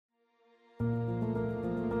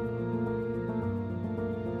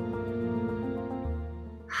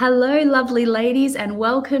Hello, lovely ladies, and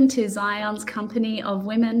welcome to Zion's Company of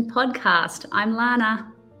Women podcast. I'm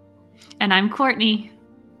Lana. And I'm Courtney.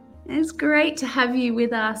 It's great to have you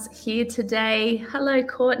with us here today. Hello,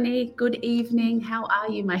 Courtney. Good evening. How are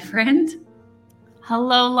you, my friend?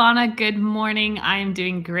 Hello, Lana. Good morning. I am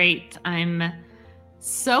doing great. I'm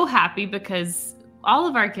so happy because all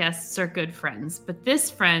of our guests are good friends, but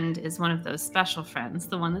this friend is one of those special friends,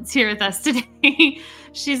 the one that's here with us today.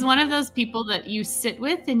 She's one of those people that you sit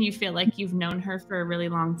with and you feel like you've known her for a really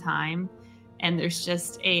long time. And there's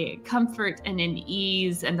just a comfort and an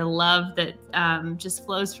ease and a love that just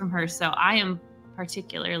flows from her. So I am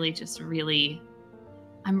particularly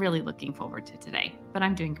I'm really looking forward to today, but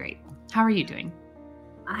I'm doing great. How are you doing?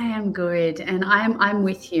 I am good. And I'm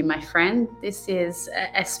with you, my friend. This is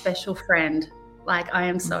a special friend. Like, I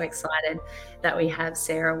am so excited that we have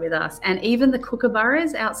Sarah with us. And even the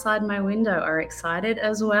kookaburras outside my window are excited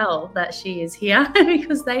as well that she is here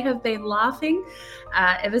because they have been laughing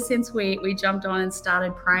ever since we jumped on and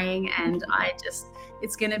started praying. And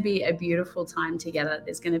it's going to be a beautiful time together.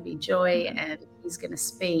 There's going to be joy and he's going to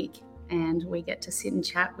speak and we get to sit and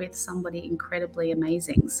chat with somebody incredibly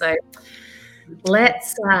amazing. So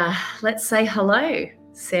let's say hello.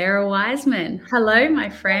 Sarah Wiseman. Hello, my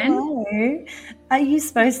friend. Hello. Are you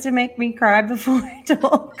supposed to make me cry before I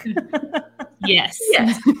talk? Yes.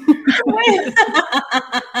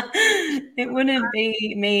 It wouldn't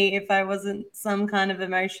be me if I wasn't some kind of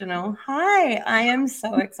emotional. Hi, I am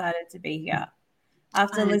so excited to be here.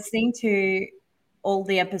 After listening to all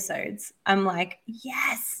the episodes, I'm like,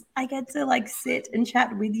 yes, I get to sit and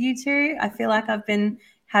chat with you two. I feel like I've been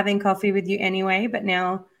having coffee with you anyway, but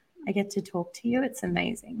now I get to talk to you. It's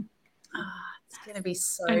amazing. It's going to be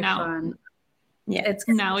so fun. Yeah.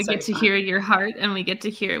 Now we get to hear your heart and we get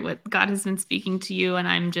to hear what God has been speaking to you. And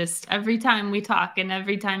I'm just, every time we talk and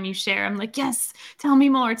every time you share, I'm like, yes, tell me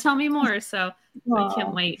more. So I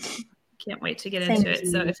can't wait to get into it.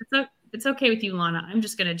 So if it's okay with you, Lana, I'm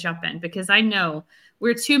just going to jump in because I know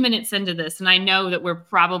we're 2 minutes into this and I know that we're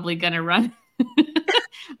probably going to run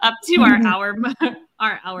up to our hour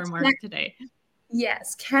mark today.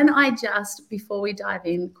 Yes. Can I just, before we dive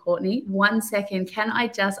in, Courtney, 1 second, can I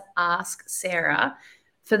just ask Sarah,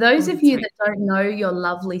 for those of you that don't know your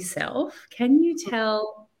lovely self, can you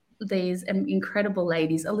tell these incredible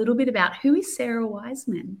ladies a little bit about who is Sarah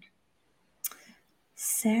Wiseman?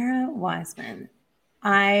 Sarah Wiseman.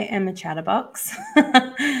 I am a chatterbox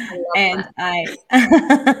and I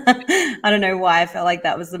don't know why I felt like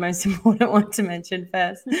that was the most important one to mention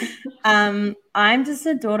first. I'm just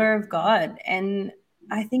a daughter of God. And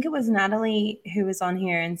I think it was Natalie who was on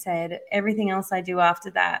here and said, everything else I do after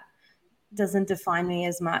that doesn't define me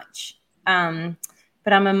as much. But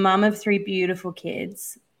I'm a mum of 3 beautiful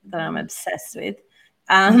kids that I'm obsessed with.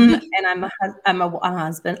 And I'm a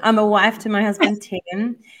husband. I'm a wife to my husband,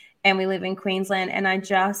 Tim. And we live in Queensland, and I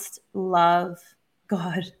just love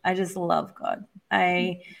God. I just love God.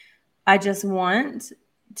 I just want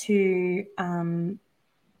to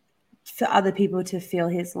for other people to feel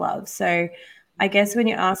his love. So I guess when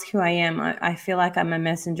you ask who I am, I feel like I'm a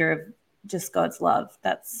messenger of just God's love.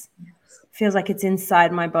 Feels like it's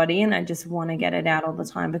inside my body, and I just want to get it out all the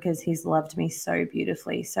time because he's loved me so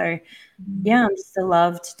beautifully. So yeah, I'm just a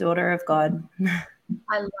loved daughter of God.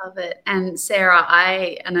 I love it. And Sarah,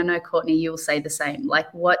 I know, Courtney, you'll say the same, like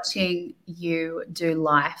watching you do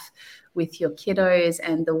life with your kiddos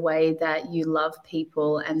and the way that you love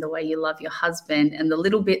people and the way you love your husband and the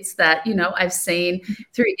little bits that, I've seen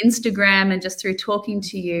through Instagram and just through talking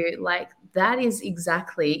to you, like that is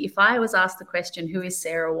exactly, if I was asked the question, who is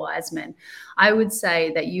Sarah Wiseman? I would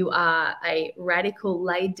say that you are a radical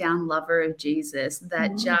laid down lover of Jesus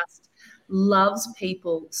that just loves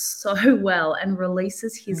people so well and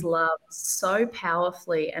releases his love so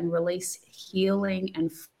powerfully and release healing and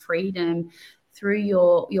freedom through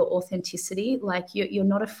your authenticity. Like you're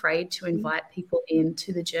not afraid to invite people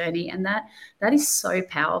into the journey. And that is so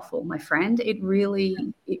powerful, my friend. It really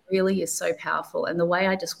is so powerful. And the way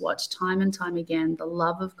I just watch time and time again, the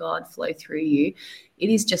love of God flow through you, it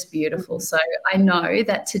is just beautiful. So I know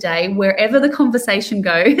that today, wherever the conversation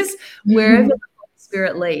goes, wherever the Holy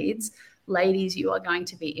Spirit leads, ladies, you are going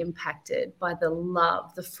to be impacted by the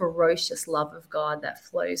love, the ferocious love of God that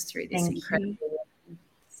flows through this incredible woman.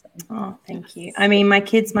 So. Oh, thank you. I mean, my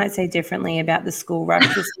kids might say differently about the school rush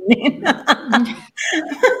this morning.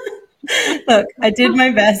 Look, I did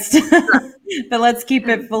my best, but let's keep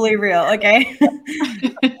it fully real, okay?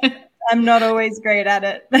 I'm not always great at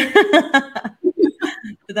it, but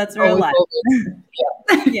that's real life.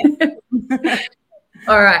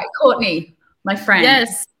 All right, Courtney, my friend.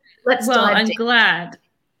 Yes. Let's well, dive I'm deep. glad.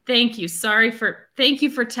 Thank you. Thank you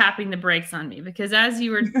for tapping the brakes on me, because as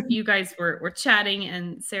you guys were chatting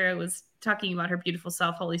and Sarah was talking about her beautiful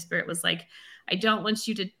self, Holy Spirit was like, I don't want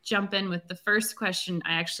you to jump in with the first question.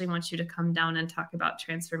 I actually want you to come down and talk about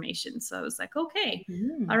transformation. So I was like, okay,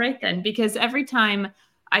 all right then, because every time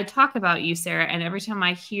I talk about you, Sarah, and every time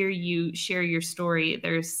I hear you share your story,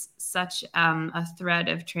 there's such a thread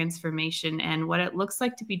of transformation and what it looks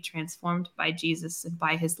like to be transformed by Jesus and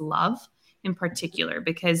by his love in particular.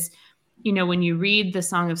 Because, you know, when you read the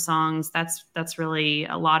Song of Songs, that's really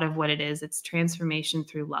a lot of what it is. It's transformation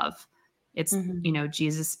through love. It's, you know,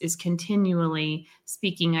 Jesus is continually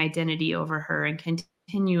speaking identity over her and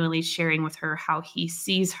continually sharing with her how he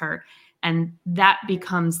sees her. And that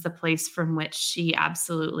becomes the place from which she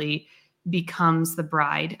absolutely becomes the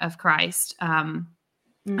bride of Christ. And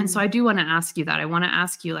so I do want to ask you that. I want to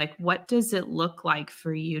ask you, like, what does it look like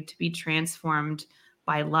for you to be transformed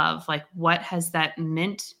by love? Like, what has that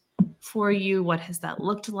meant for you? What has that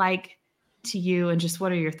looked like to you? And just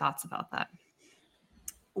what are your thoughts about that?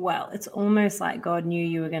 Well, it's almost like God knew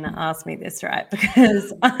you were going to ask me this, right?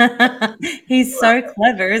 Because he's so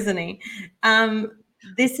clever, isn't he?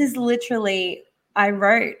 This is literally, I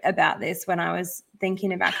wrote about this when I was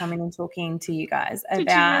thinking about coming and talking to you guys about. Did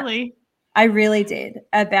you really? I really did,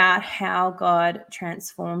 about how God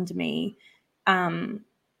transformed me. And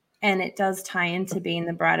it does tie into being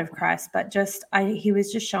the bride of Christ, but he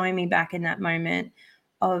was just showing me back in that moment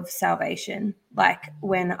of salvation. Like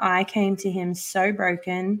when I came to him so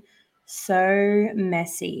broken, so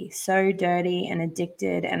messy, so dirty and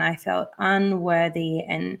addicted, and I felt unworthy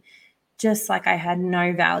and just like I had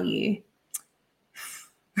no value.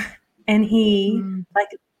 And he, like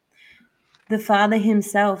the Father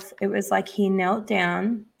himself, it was like he knelt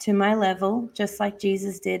down to my level, just like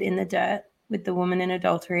Jesus did in the dirt with the woman in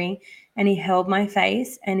adultery. And he held my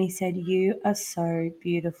face and he said, "You are so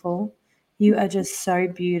beautiful. You are just so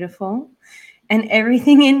beautiful." And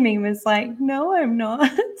everything in me was like, no, I'm not.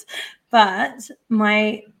 But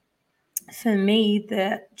for me,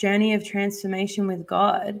 the journey of transformation with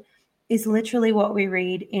God is literally what we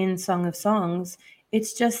read in Song of Songs.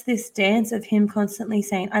 It's just this dance of him constantly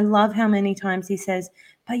saying, I love how many times he says,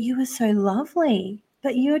 but you are so lovely.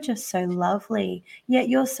 But you're just so lovely. Yet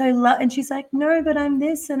you're so and she's like, no, but I'm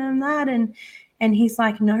this and I'm that. And he's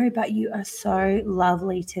like, no, but you are so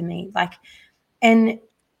lovely to me. Like, and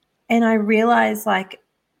I realize, like,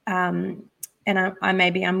 and I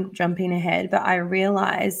maybe I'm jumping ahead, but I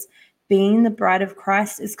realize being the bride of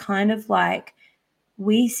Christ is kind of like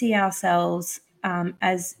we see ourselves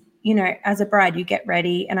as, you know, as a bride. You get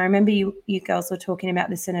ready, and I remember you girls were talking about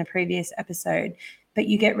this in a previous episode, but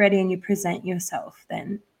you get ready and you present yourself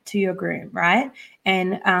then to your groom, right?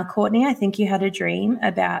 And Courtney, I think you had a dream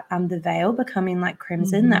about the veil becoming like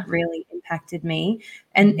crimson. That really impacted me,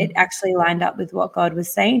 and it actually lined up with what God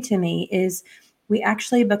was saying to me, is we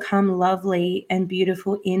actually become lovely and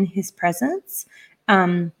beautiful in his presence.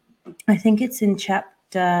 I think it's in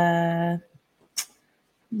chapter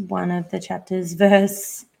one of the chapters,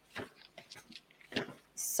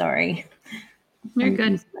 You're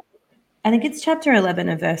good. I think it's chapter 11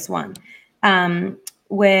 of verse 1,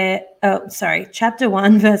 chapter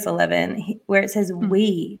 1, verse 11, where it says,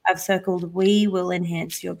 I've circled, we will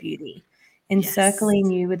enhance your beauty.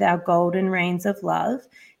 Encircling you with our golden reins of love,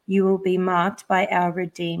 you will be marked by our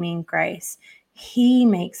redeeming grace. He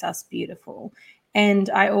makes us beautiful. And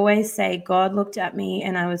I always say, God looked at me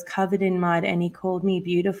and I was covered in mud and he called me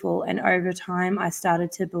beautiful. And over time, I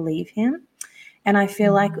started to believe him. And I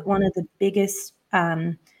feel like one of the biggest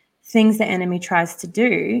things the enemy tries to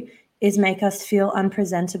do is make us feel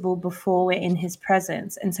unpresentable before we're in his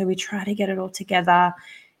presence. And so we try to get it all together.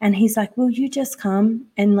 And he's like, will you just come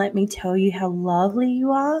and let me tell you how lovely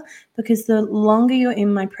you are? Because the longer you're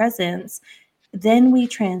in my presence, then we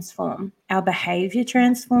transform. Our behavior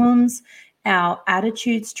transforms, our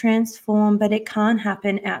attitudes transform, but it can't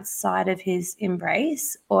happen outside of his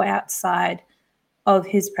embrace or outside of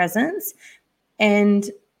his presence. And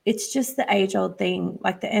it's just the age-old thing.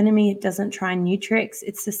 Like the enemy doesn't try new tricks.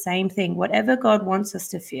 It's the same thing. Whatever God wants us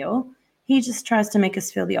to feel, he just tries to make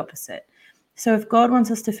us feel the opposite. So if God wants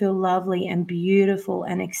us to feel lovely and beautiful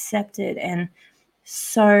and accepted and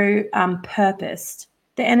so purposed,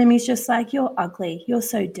 the enemy's just like, you're ugly, you're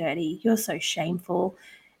so dirty, you're so shameful,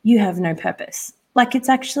 you have no purpose. Like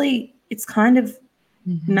it's kind of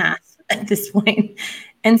math at this point.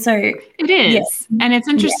 And so it is. Yeah. And it's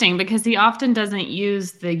interesting because he often doesn't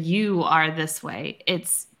use the you are this way.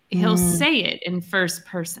 He'll say it in first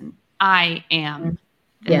person. I am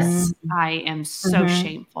this. I am so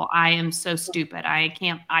shameful. I am so stupid. I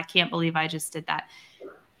can't believe I just did that.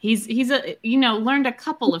 he's learned a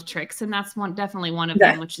couple of tricks, and that's definitely one of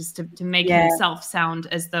Yeah. them, which is to make Yeah. himself sound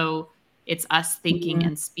as though it's us thinking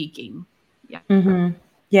and speaking. Yeah. Mm-hmm.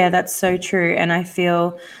 Yeah, that's so true. And I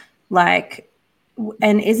feel like,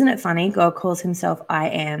 and isn't it funny? God calls himself I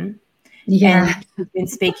am. Yeah. And he's been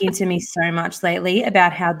speaking to me so much lately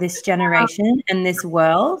about how this generation and this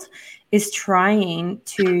world is trying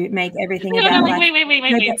to make everything about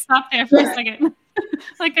wait. Stop there for a second.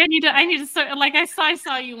 Like I need to start, like I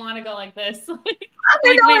saw you want to go like this. Wait,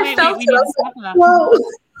 we need to stop that. Whoa.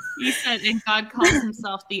 You said, and God calls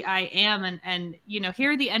himself the I am, and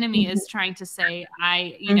here the enemy is trying to say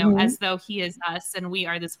as though he is us and we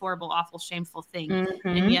are this horrible, awful, shameful thing.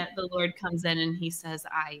 And yet the Lord comes in and he says,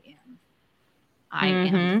 I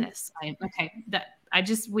am this. I am okay.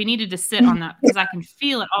 We needed to sit on that because I can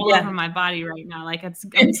feel it all over my body right now. Like I'm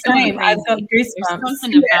going crazy. I've got goosebumps. There's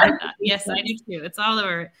something about that. Yes, I do too. It's all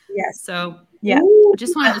over. Yes. So yeah, I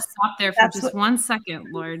just wanted to stop there for 1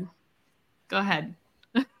 second, Lord. Go ahead.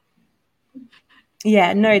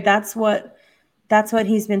 Yeah, no, that's what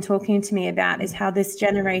he's been talking to me about, is how this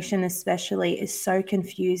generation especially is so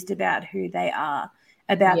confused about who they are,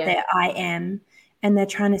 about their I am. And they're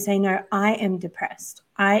trying to say, no, I am depressed.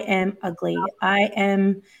 I am ugly. I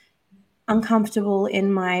am uncomfortable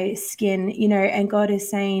in my skin, and God is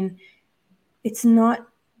saying it's not,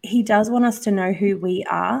 he does want us to know who we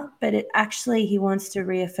are, but he wants to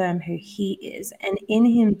reaffirm who he is. And in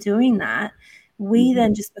him doing that, we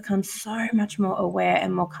then just become so much more aware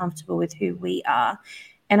and more comfortable with who we are.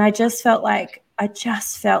 And I just felt like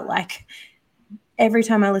every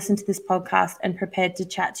time I listened to this podcast and prepared to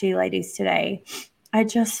chat to you ladies today, I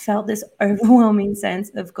just felt this overwhelming sense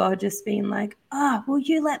of God just being like, will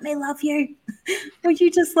you let me love you? Will you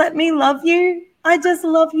just let me love you? I just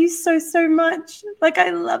love you so, so much. Like, I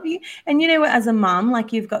love you. And you know what, as a mom,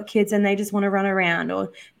 like, you've got kids and they just want to run around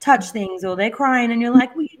or touch things or they're crying and you're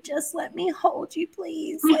like, will you just let me hold you,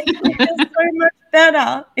 please? Like, it's so much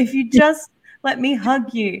better if you just let me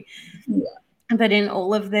hug you. Yeah. But in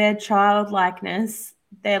all of their childlikeness,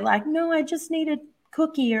 they're like, no, I just need a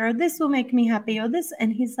cookie, or this will make me happy, or this.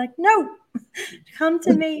 And he's like, no, come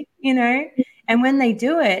to me, And when they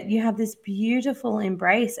do it, you have this beautiful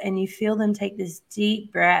embrace and you feel them take this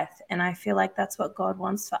deep breath. And I feel like that's what God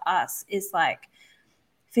wants for us, is like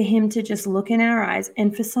for him to just look in our eyes.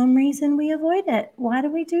 And for some reason we avoid it. Why do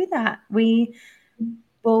we do that? Because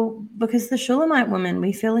the Shulamite woman,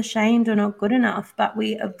 we feel ashamed or not good enough, but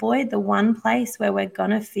we avoid the one place where we're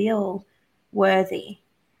going to feel worthy,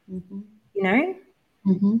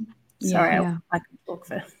 Sorry, I could talk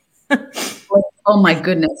for Oh my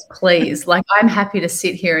goodness, please. Like, I'm happy to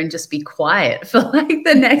sit here and just be quiet for like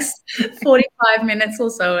the next 45 minutes or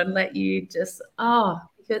so and let you just,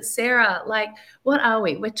 because Sarah, like, what are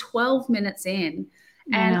we? We're 12 minutes in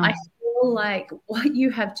and I feel like what you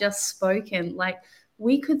have just spoken, like,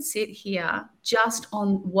 we could sit here just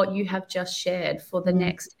on what you have just shared for the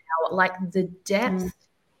next hour, like the depth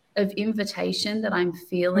of invitation that I'm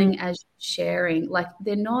feeling as you're sharing. Like,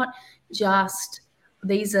 they're not just,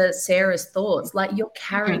 these are Sarah's thoughts, like you're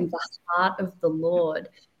carrying the heart of the Lord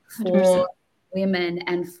for 100%. Women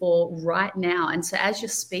and for right now. And so as you're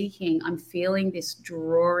speaking, I'm feeling this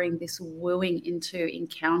drawing, this wooing into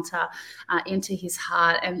encounter, into his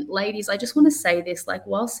heart. And ladies, I just want to say this, like,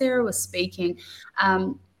 while Sarah was speaking,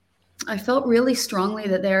 I felt really strongly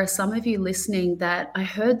that there are some of you listening that I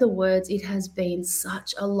heard the words, it has been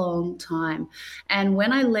such a long time. And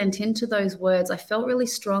when I lent into those words, I felt really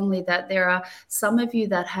strongly that there are some of you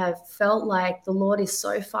that have felt like the Lord is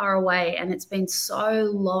so far away and it's been so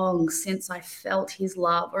long since I felt his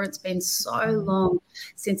love, or it's been so long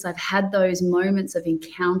since I've had those moments of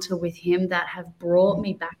encounter with him that have brought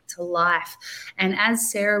me back to life. And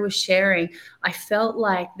as Sarah was sharing, I felt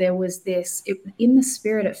like there was this, in the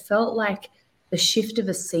spirit, it felt like the shift of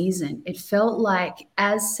a season. It felt like,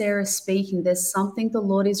 as Sarah's speaking, there's something the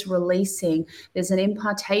Lord is releasing. There's an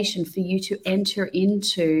impartation for you to enter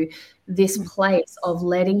into this place of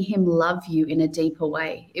letting him love you in a deeper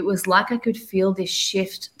way. It was like I could feel this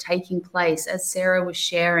shift taking place as Sarah was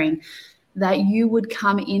sharing, that you would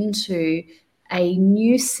come into a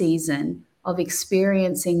new season of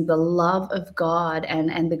experiencing the love of God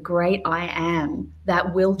and the great I am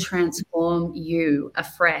that will transform you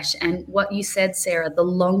afresh. And what you said, Sarah, the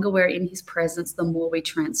longer we're in his presence, the more we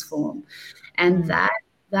transform. And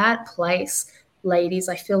that place, ladies,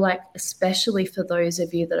 I feel like, especially for those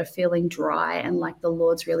of you that are feeling dry and like the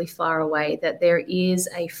Lord's really far away, that there is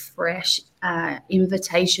a fresh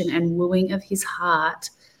invitation and wooing of his heart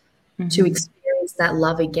to experience that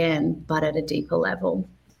love again, but at a deeper level.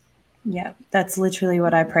 Yeah, that's literally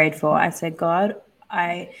what I prayed for. I said, God,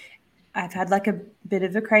 I've had like a bit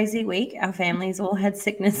of a crazy week. Our families all had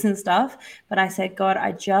sickness and stuff. But I said, God,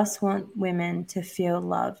 I just want women to feel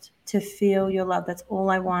loved, to feel your love. That's all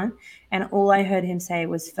I want. And all I heard him say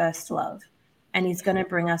was first love. And he's going to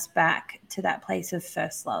bring us back to that place of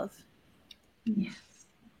first love. Yes.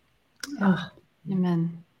 Oh,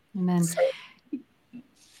 amen. Amen.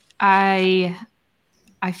 I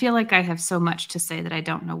feel like I have so much to say that I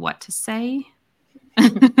don't know what to say.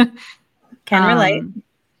 Can relate.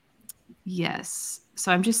 Yes.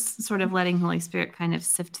 So I'm just sort of letting Holy Spirit kind of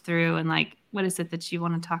sift through and like, what is it that you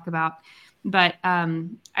want to talk about? But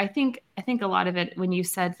I think a lot of it, when you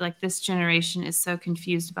said like this generation is so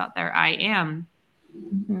confused about their I am,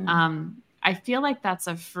 I feel like that's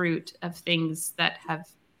a fruit of things that have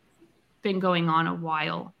been going on a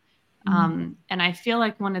while. And I feel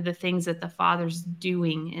like one of the things that the Father's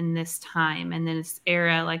doing in this time and then this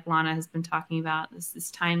era, like Lana has been talking about,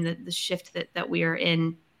 this time, that the shift that we are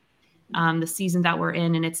in, the season that we're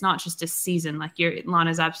in, and it's not just a season. Like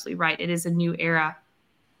Lana's absolutely right. It is a new era.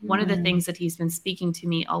 One of the things that he's been speaking to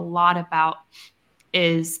me a lot about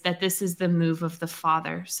is that this is the move of the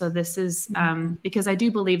Father. So this is because I do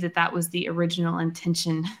believe that was the original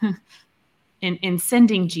intention in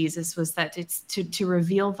sending Jesus, was that it's to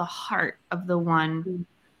reveal the heart of the one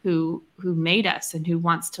who made us and who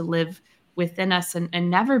wants to live within us and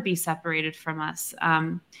never be separated from us.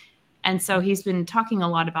 And so he's been talking a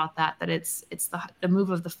lot about that it's the move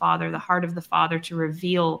of the Father, the heart of the Father, to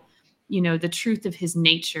reveal, the truth of his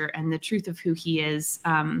nature and the truth of who he is.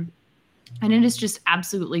 And it is just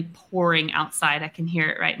absolutely pouring outside. I can hear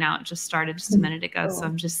it right now. It just started just a minute ago. So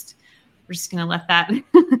we're just going to let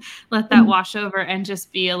that wash over and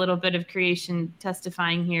just be a little bit of creation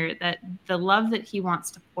testifying here that the love that he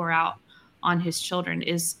wants to pour out on his children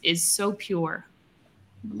is so pure.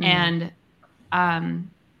 And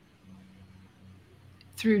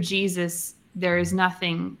through Jesus, there is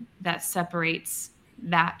nothing that separates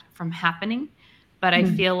that from happening. But I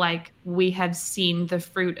feel like we have seen the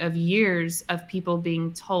fruit of years of people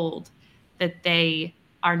being told that they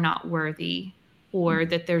are not worthy, or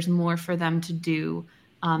that there's more for them to do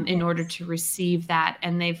in order to receive that.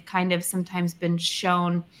 And they've kind of sometimes been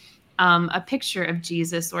shown a picture of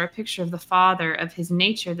Jesus or a picture of the Father, of his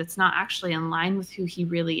nature, that's not actually in line with who he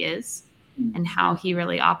really is and how he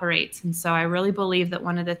really operates. And so I really believe that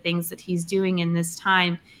one of the things that he's doing in this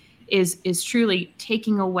time is truly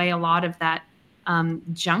taking away a lot of that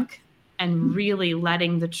junk and really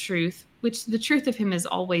letting the truth, which the truth of him is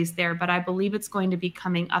always there, but I believe it's going to be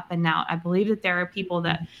coming up and out. I believe that there are people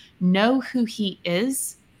that know who he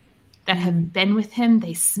is, that have been with him.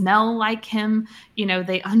 They smell like him.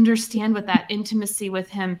 They understand what that intimacy with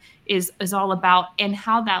him is all about, and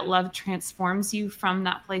how that love transforms you from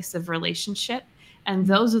that place of relationship. And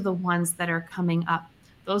those are the ones that are coming up.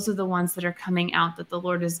 Those are the ones that are coming out, that the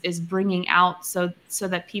Lord is bringing out, so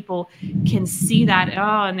that people can see that.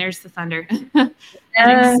 Oh, and there's the thunder.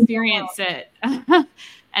 And experience it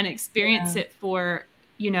and experience it for,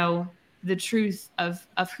 the truth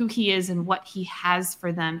of who he is and what he has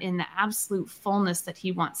for them in the absolute fullness that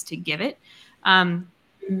he wants to give it.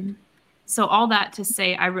 So all that to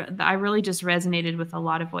say, I really just resonated with a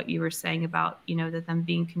lot of what you were saying about, that them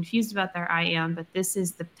being confused about their I am, but this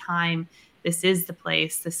is the time, this is the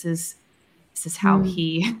place, this is how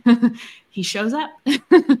he he shows up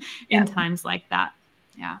in times like that.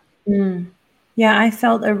 Yeah. Yeah, I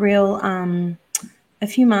felt a real a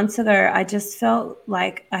few months ago, I just felt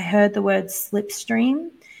like I heard the word slipstream,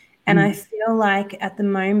 and I feel like at the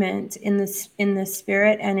moment in the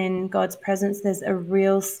spirit and in God's presence, there's a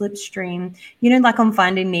real slipstream. Like on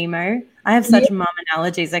Finding Nemo. I have such mom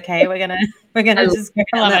analogies. Okay, we're gonna just go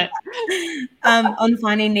on that. On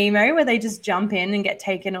Finding Nemo, where they just jump in and get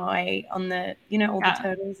taken away on the all the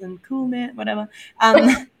turtles and cool man, whatever.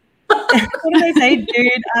 What do they say,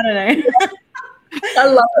 dude? I don't know. I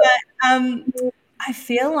love it. But, I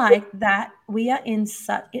feel like that we are in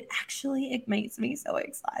it makes me so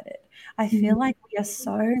excited. I feel like we are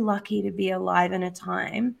so lucky to be alive in a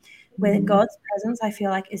time where God's presence, I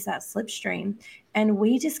feel like, is that slipstream, and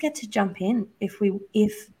we just get to jump in if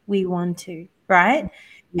we want to, right?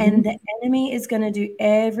 And the enemy is going to do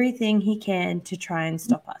everything he can to try and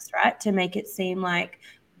stop us, right? To make it seem like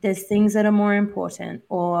there's things that are more important,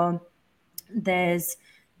 or there's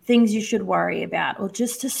things you should worry about, or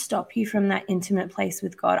just to stop you from that intimate place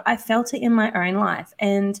with God. I felt it in my own life,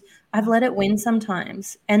 and I've let it win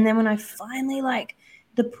sometimes. And then when I finally,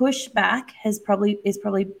 the pushback is probably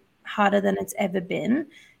harder than it's ever been,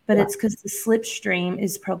 but it's because the slipstream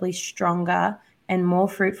is probably stronger and more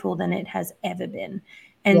fruitful than it has ever been.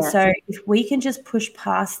 And so if we can just push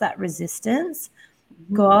past that resistance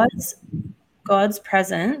God's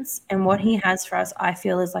presence and what he has for us, I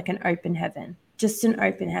feel, is like an open heaven, just an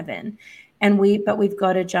open heaven. But we've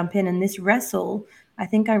got to jump in. And this wrestle, I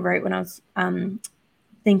think I wrote when I was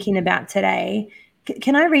thinking about today.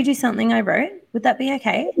 Can I read you something I wrote? Would that be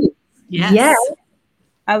okay? Yes.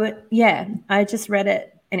 Yeah. I just read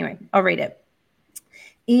it. Anyway, I'll read it.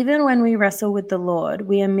 Even when we wrestle with the Lord,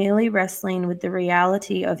 we are merely wrestling with the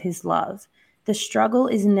reality of his love. The struggle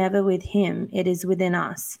is never with him, it is within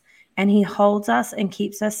us. And he holds us and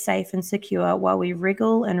keeps us safe and secure while we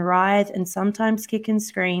wriggle and writhe and sometimes kick and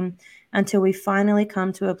scream until we finally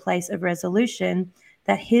come to a place of resolution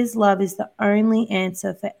that his love is the only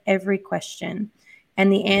answer for every question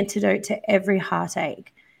and the antidote to every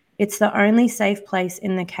heartache. It's the only safe place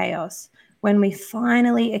in the chaos. When we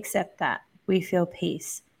finally accept that, we feel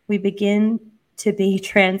peace. We begin to be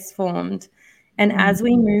transformed. And as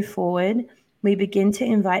we move forward, we begin to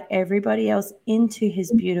invite everybody else into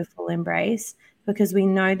his beautiful embrace because we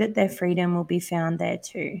know that their freedom will be found there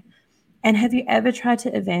too. And have you ever tried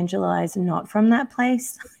to evangelize not from that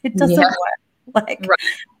place? It doesn't work. Like,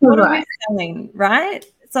 what are we selling, right?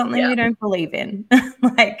 Something we don't believe in.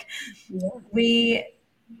 Like, we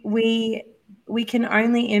can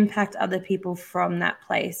only impact other people from that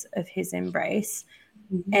place of his embrace.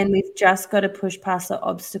 And we've just got to push past the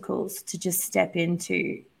obstacles to just step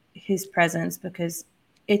into his presence because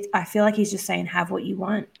I feel like he's just saying, have what you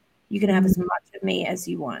want. You can have as much of me as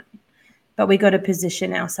you want. But we got to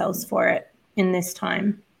position ourselves for it in this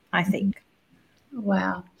time, I think.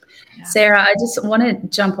 Wow. Yeah. Sarah, I just want to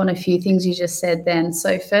jump on a few things you just said then.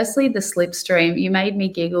 So firstly, the slipstream, you made me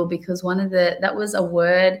giggle because that was a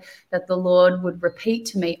word that the Lord would repeat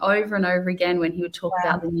to me over and over again when he would talk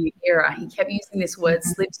about the new era. He kept using this word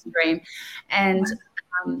slipstream. And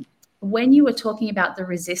when you were talking about the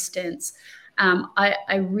resistance,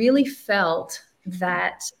 I really felt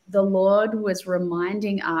that the Lord was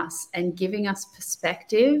reminding us and giving us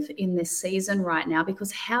perspective in this season right now,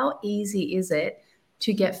 because how easy is it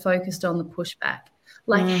to get focused on the pushback?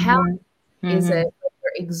 Like how is it when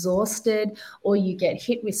you're exhausted or you get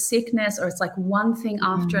hit with sickness or it's like one thing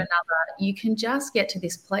after another, you can just get to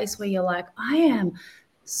this place where you're like, I am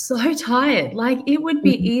so tired. Like it would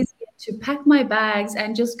be easier to pack my bags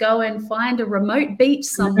and just go and find a remote beach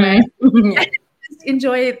somewhere and just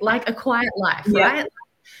enjoy like a quiet life, right?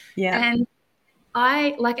 Yeah. And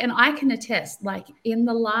I can attest, like in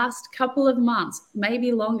the last couple of months,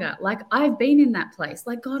 maybe longer, like I've been in that place.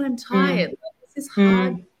 Like, God, I'm tired. Like, this is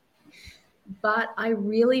hard. But I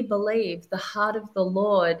really believe the heart of the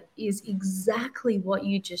Lord is exactly what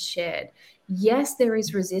you just shared. Yes, there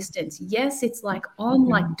is resistance. Yes, it's like on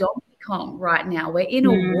like Donkey Kong right now. We're in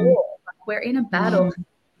a war. Like we're in a battle.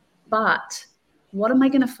 But what am I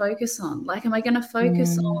going to focus on? Like, am I going to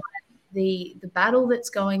focus on the battle that's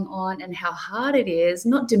going on and how hard it is,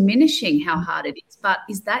 not diminishing how hard it is, but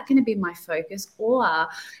is that going to be my focus? Or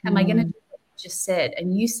am I going to do what you just said?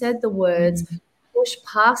 And you said the words, push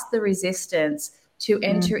past the resistance to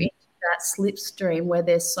enter into that slipstream where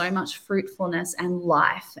there's so much fruitfulness and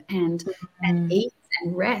life and ease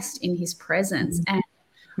and rest in his presence. And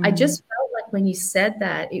I just felt like when you said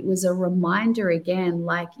that, it was a reminder again,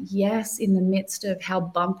 like, yes, in the midst of how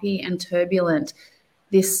bumpy and turbulent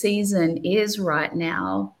this season is right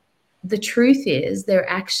now, the truth is there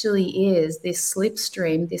actually is this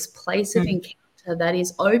slipstream, this place of encounter that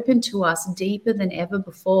is open to us deeper than ever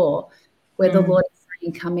before, where the Lord is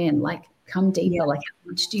saying, come in, like come deeper, like how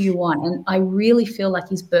much do you want? And I really feel like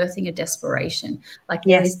he's birthing a desperation. Like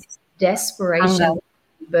there is this desperation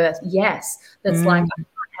birth, that's like, I can't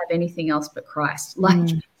have anything else but Christ.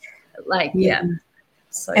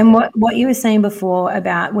 So and what you were saying before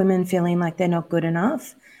about women feeling like they're not good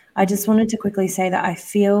enough, I just wanted to quickly say that I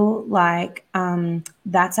feel like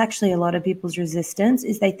that's actually a lot of people's resistance,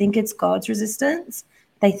 is they think it's God's resistance.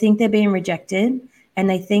 They think they're being rejected and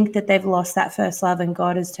they think that they've lost that first love and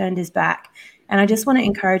God has turned his back. And I just want to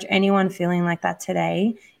encourage anyone feeling like that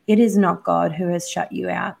today. It is not God who has shut you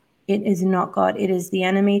out. It is not God. It is the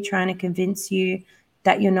enemy trying to convince you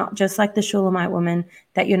that you're not, just like the Shulamite woman,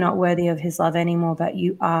 that you're not worthy of his love anymore, but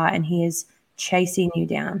you are, and he is chasing you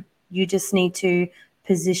down. You just need to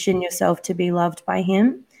position yourself to be loved by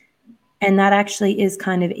him. And that actually is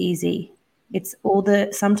kind of easy. It's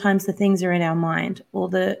sometimes the things are in our mind, all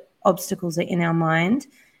the obstacles are in our mind,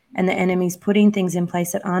 and the enemy's putting things in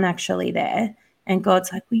place that aren't actually there. And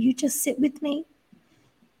God's like, will you just sit with me?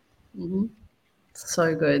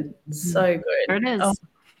 So good. So good. There it is. Oh.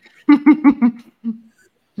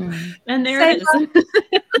 And there it is.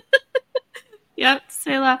 Yep,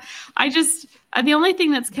 Selah. The only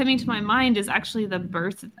thing that's coming to my mind is actually the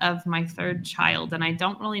birth of my third child. And I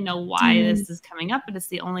don't really know why this is coming up, but it's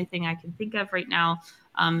the only thing I can think of right now.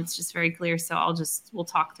 It's just very clear. So we'll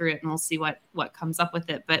talk through it and we'll see what comes up with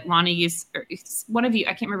it. But Lana, one of you,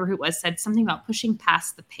 I can't remember who it was, said something about pushing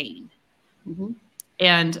past the pain. Mm-hmm.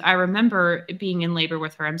 And I remember being in labor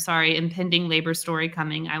with her. I'm sorry, impending labor story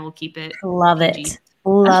coming. I will keep it. Love PG. it.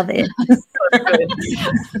 Love it.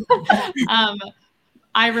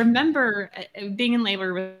 I remember being in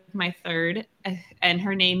labor with my third, and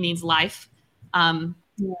her name means life. And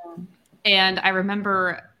I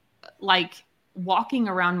remember like walking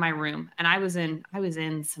around my room, and I was in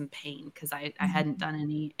some pain because I hadn't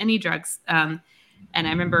done any drugs. And I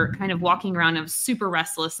remember kind of walking around. I was super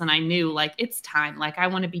restless, and I knew like it's time. Like I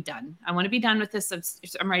want to be done. I want to be done with this.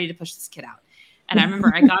 I'm ready to push this kid out. And I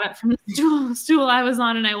remember I got up from the stool I was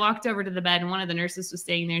on and I walked over to the bed, and one of the nurses was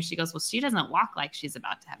staying there. She goes, well, she doesn't walk like she's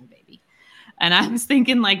about to have a baby. And I was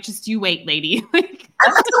thinking like, just you wait, lady. Like,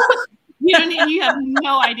 you have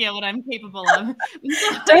no idea what I'm capable of.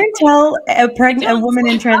 Don't tell a woman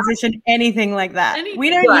in transition anything like that. We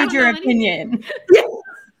don't need your opinion.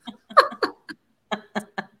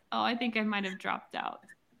 Oh, I think I might have dropped out.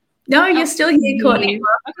 No, you're still here, Courtney.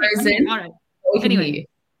 Okay. All right. Anyway.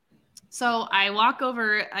 So I walk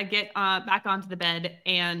over, I get back onto the bed,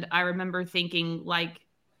 and I remember thinking, like,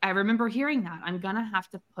 I remember hearing that I'm going to have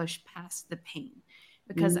to push past the pain,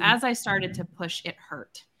 because as I started to push, it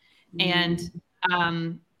hurt. And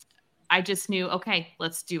I just knew, okay,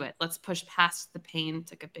 let's do it. Let's push past the pain.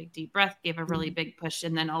 Took a big deep breath, gave a really big push.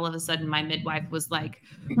 And then all of a sudden my midwife was like,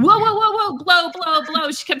 whoa, whoa, whoa, whoa, blow, blow,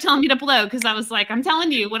 blow. She kept telling me to blow, because I was like, I'm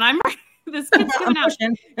telling you, when I'm this kid's coming out. She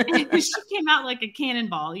came out like a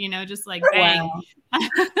cannonball, just like bang.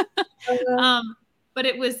 Wow. But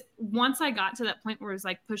it was once I got to that point where it was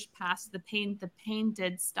like pushed past the pain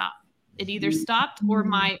did stop. It either stopped or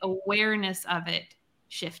my awareness of it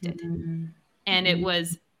shifted. And it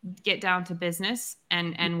was get down to business,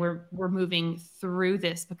 and we're moving through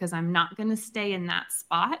this, because I'm not going to stay in that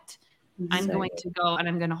spot. I'm going to go and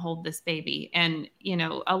I'm going to hold this baby. And,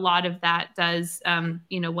 a lot of that does,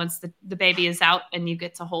 once the baby is out and you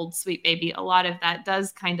get to hold sweet baby, a lot of that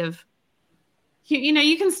does kind of,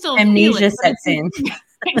 you can still amnesia feel it, sets in.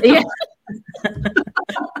 Yeah.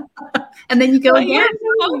 And then you go again.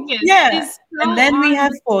 Yeah. And then we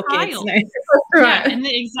have 4 kids. No. Yeah, and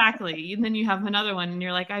exactly. And then you have another one and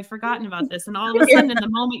you're like, I've forgotten about this. And all of a sudden in the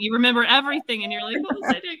moment you remember everything and you're like, what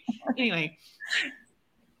was I doing? Anyway.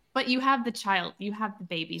 But you have the child, you have the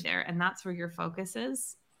baby there, and that's where your focus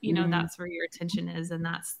is. That's where your attention is, and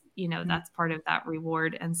that's, that's part of that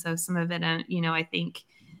reward. And so some of it, I think,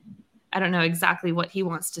 I don't know exactly what he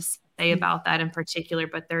wants to say about that in particular,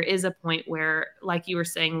 but there is a point where, like you were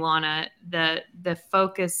saying, Lana, the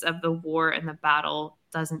focus of the war and the battle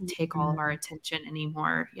doesn't take all of our attention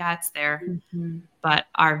anymore. Yeah, it's there, but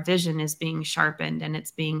our vision is being sharpened, and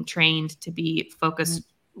it's being trained to be focused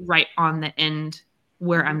right on the end,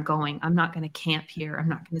 where I'm going. I'm not going to camp here. I'm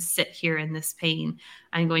not going to sit here in this pain.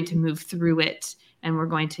 I'm going to move through it, and we're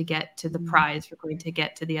going to get to the prize. We're going to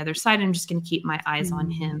get to the other side. I'm just going to keep my eyes on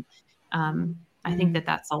him. I think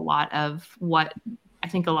that's a lot of what I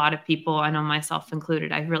think a lot of people, I know myself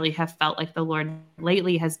included, I really have felt like the Lord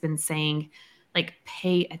lately has been saying, like,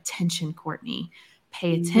 pay attention, Courtney.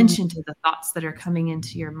 Pay attention to the thoughts that are coming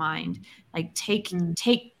into your mind. Like, take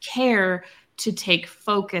care to take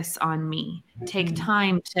focus on me. Take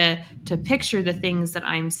time to picture the things that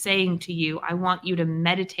I'm saying to you. I want you to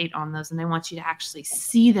meditate on those, and I want you to actually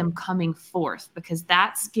see them coming forth, because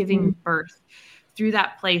that's giving birth through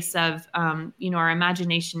that place of, our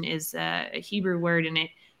imagination is a Hebrew word, and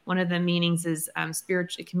one of the meanings is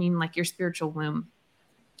spiritual. It can mean like your spiritual womb.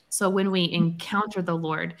 So when we encounter the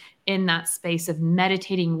Lord in that space of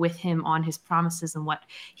meditating with him on his promises and what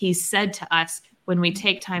he said to us, when we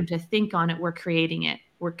take time to think on it, we're creating it,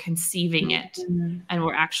 we're conceiving it, and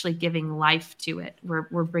we're actually giving life to it.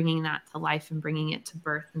 We're bringing that to life and bringing it to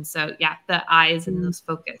birth. And so, yeah, the eyes and those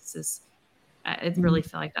focus is, I really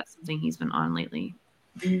feel like that's something he's been on lately.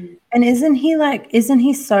 And isn't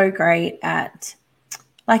he so great at,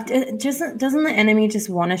 like, doesn't the enemy just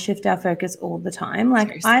want to shift our focus all the time? Like,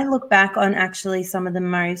 seriously. I look back on actually some of the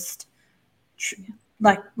most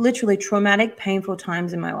literally traumatic, painful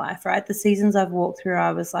times in my life, right? The seasons I've walked through,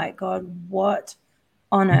 I was like, God, what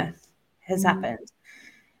on earth has happened?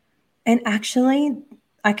 And actually,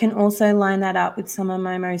 I can also line that up with some of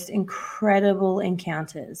my most incredible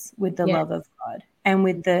encounters with the love of God and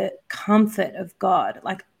with the comfort of God.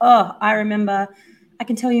 Like, I remember, I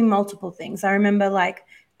can tell you multiple things. I remember, like,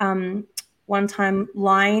 one time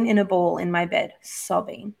lying in a ball in my bed,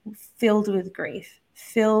 sobbing, filled with grief,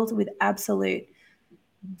 filled with absolute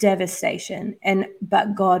devastation.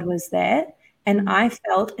 But God was there. And I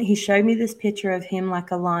felt, he showed me this picture of him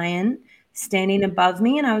like a lion standing above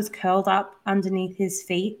me, and I was curled up underneath his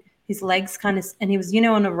feet, his legs kind of, and he was,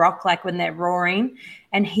 on a rock, like when they're roaring,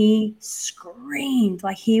 and he screamed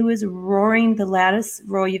like he was roaring the loudest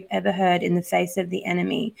roar you've ever heard in the face of the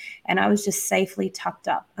enemy. And I was just safely tucked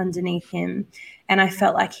up underneath him. And I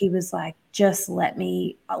felt like he was like, just let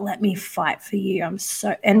me fight for you.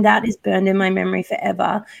 And that is burned in my memory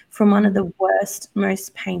forever from one of the worst,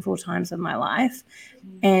 most painful times of my life.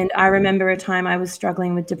 And I remember a time I was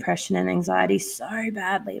struggling with depression and anxiety so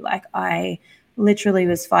badly. Like I literally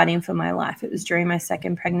was fighting for my life. It was during my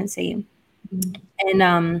second pregnancy.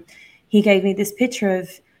 And he gave me this picture of,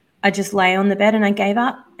 I just lay on the bed and I gave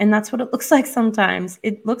up. And that's what it looks like sometimes.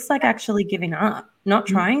 It looks like actually giving up, not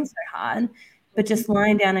trying so hard, but just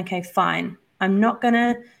lying down. Okay, fine. I'm not going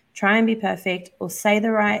to try and be perfect or say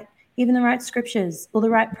even the right scriptures or the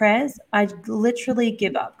right prayers. I literally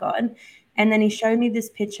give up, God. And then he showed me this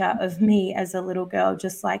picture of me as a little girl,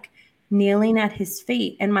 just like kneeling at his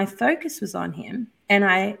feet. And my focus was on him. And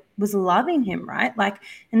I was loving him, right? Like,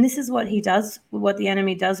 and this is what he does, what the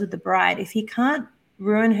enemy does with the bride. If he can't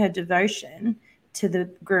ruin her devotion to the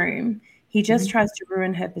groom, he just tries to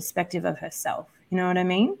ruin her perspective of herself. You know what I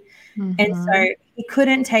mean? And so he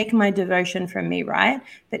couldn't take my devotion from me, right?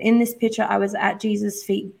 But in this picture, I was at Jesus'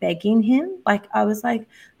 feet begging him. Like, I was like,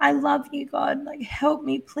 I love you, God. Like, help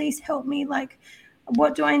me, please help me. Like,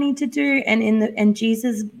 what do I need to do? And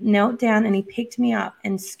Jesus knelt down and he picked me up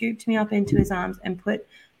and scooped me up into his arms and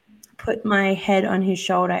put my head on his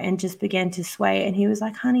shoulder and just began to sway. And he was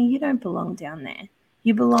like, honey, you don't belong down there.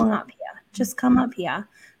 You belong up here. Just come up here.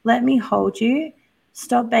 Let me hold you.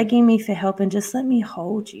 Stop begging me for help and just let me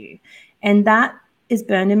hold you. And that is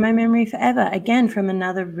burned in my memory forever, again, from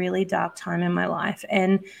another really dark time in my life.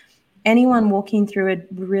 And anyone walking through a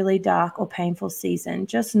really dark or painful season,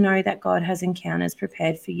 just know that God has encounters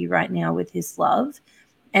prepared for you right now with his love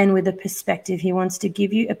and with a perspective. He wants to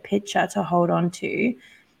give you a picture to hold on to.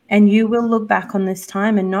 And you will look back on this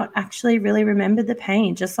time and not actually really remember the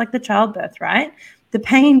pain, just like the childbirth, right? The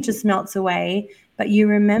pain just melts away, but you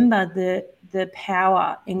remember the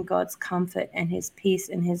power in God's comfort and his peace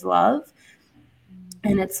and his love.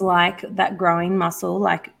 And it's like that growing muscle,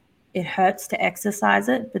 like it hurts to exercise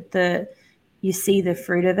it, but you see the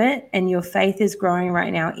fruit of it, and your faith is growing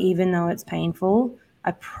right now, even though it's painful.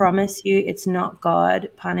 I promise you, it's not God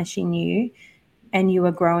punishing you, and you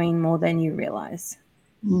are growing more than you realize.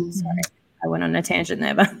 Sorry, I went on a tangent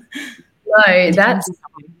there, but no, that's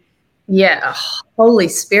Holy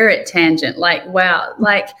Spirit tangent. Like, wow.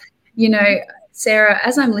 Like, Sarah,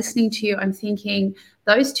 as I'm listening to you, I'm thinking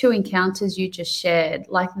those two encounters you just shared,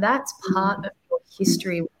 like that's part of your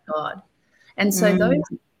history with God. And so those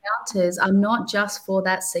encounters are not just for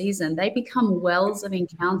that season. They become wells of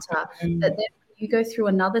encounter that then you go through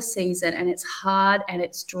another season and it's hard and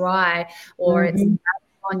it's dry or it's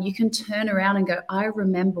on, you can turn around and go, I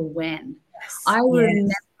remember when. I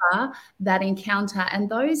remember that encounter. And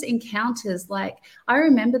those encounters, like I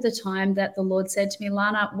remember the time that the Lord said to me,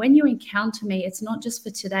 Lana, when you encounter me, it's not just for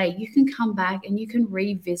today. You can come back and you can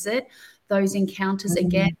revisit those encounters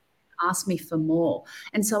again. Ask me for more.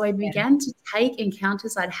 And so I began to take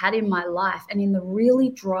encounters I'd had in my life, and in the really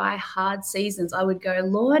dry, hard seasons, I would go,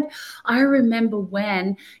 Lord, I remember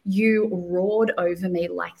when you roared over me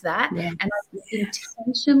like that. And I would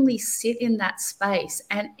intentionally sit in that space,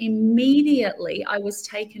 and immediately I was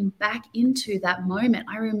taken back into that moment.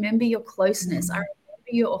 I remember your closeness. I remember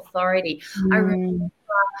your authority. I remember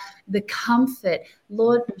the comfort.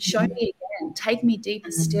 Lord, show me again. Take me deeper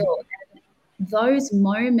still. Those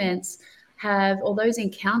moments those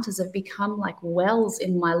encounters have become like wells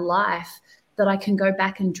in my life that I can go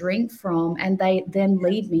back and drink from, and they then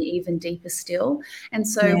lead me even deeper still. And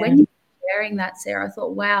so when you're sharing that, Sarah, I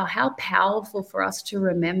thought, wow, how powerful for us to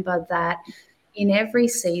remember that in every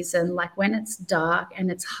season, like when it's dark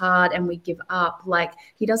and it's hard and we give up, like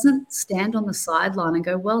he doesn't stand on the sideline and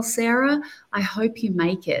go, well, Sarah, I hope you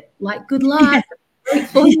make it. Like, good luck.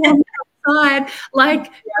 Grateful you're on the outside.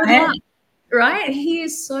 Like, good luck. Right? He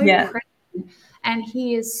is so present, and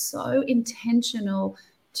he is so intentional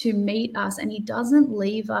to meet us, and he doesn't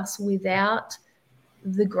leave us without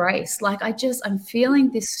the grace. Like I'm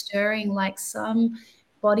feeling this stirring, like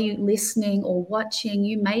somebody listening or watching,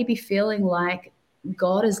 you may be feeling like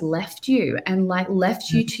God has left you and like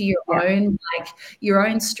left you to your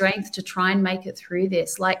own strength to try and make it through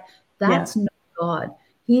this. Like that's not God.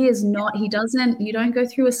 He is not, you don't go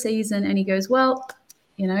through a season and he goes, well,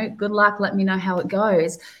 good luck. Let me know how it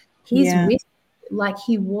goes. He's with you. Like,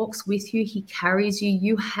 he walks with you. He carries you.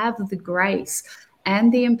 You have the grace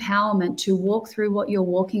and the empowerment to walk through what you're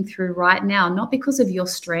walking through right now, not because of your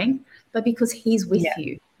strength, but because he's with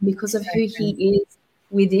you, because of who he is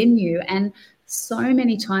within you. And so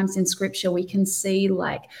many times in scripture, we can see,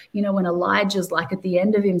 like, when Elijah's like at the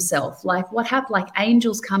end of himself, like what happened, like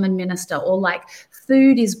angels come and minister, or like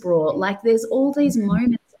food is brought. Like, there's all these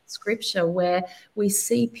moments in scripture where we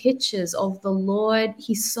see pictures of the Lord.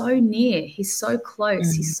 He's so near, he's so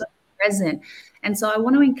close, he's so present. And so I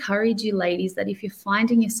want to encourage you, ladies, that if you're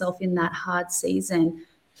finding yourself in that hard season,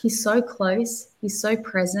 he's so close, he's so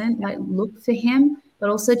present. Like, look for him. But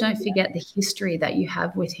also don't forget the history that you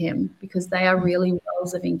have with him, because they are really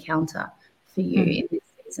wells of encounter for you in this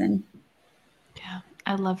season. Yeah,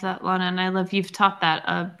 I love that, Lana. And I love, you've taught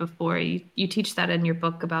that before. You teach that in your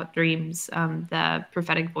book about dreams, the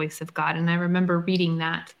prophetic voice of God. And I remember reading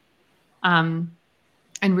that and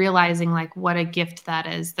realizing, like, what a gift that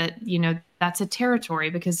is, that, that's a territory,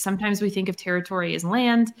 because sometimes we think of territory as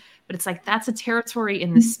land, but it's like, that's a territory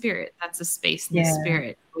in the spirit. That's a space in the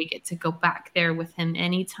spirit. We get to go back there with him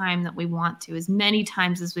anytime that we want to, as many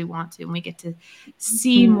times as we want to. And we get to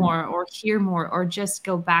see more or hear more, or just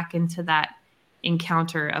go back into that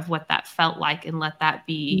encounter of what that felt like, and let that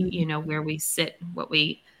be, where we sit, what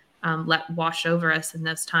we let wash over us in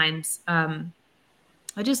those times.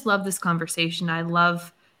 I just love this conversation. I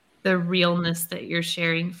love the realness that you're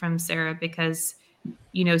sharing from Sarah, because,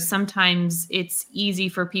 sometimes it's easy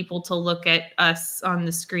for people to look at us on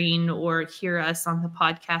the screen or hear us on the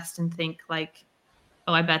podcast and think, like,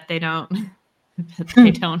 oh, I bet they don't,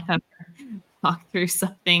 have talk through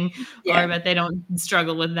something, or I bet they don't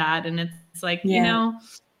struggle with that. And it's like, if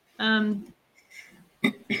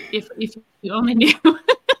you only knew. I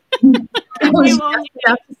was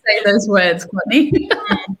about to say those words, Courtney.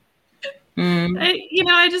 I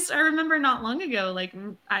remember not long ago, like,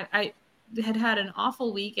 I had an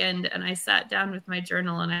awful weekend, and I sat down with my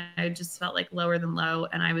journal, and I just felt like lower than low.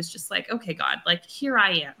 And I was just like, okay, God, like, here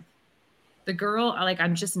I am, the girl, like,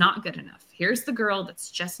 I'm just not good enough. Here's the girl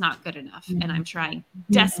that's just not good enough. And I'm trying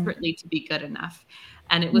desperately to be good enough.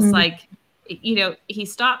 And it was like, he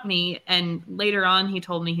stopped me. And later on, he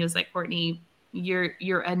told me, he was like, Courtney, your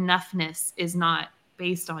enoughness is not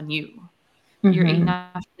based on you. Your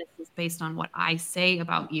enoughness is based on what I say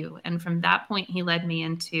about you. And from that point, he led me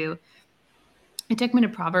into, it took me to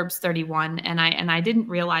Proverbs 31. And I didn't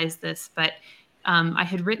realize this, but I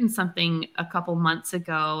had written something a couple months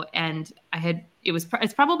ago, and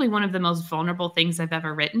it's probably one of the most vulnerable things I've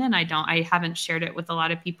ever written. And I haven't shared it with a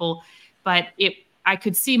lot of people, but I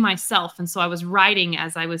could see myself. And so I was writing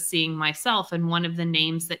as I was seeing myself. And one of the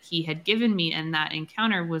names that he had given me in that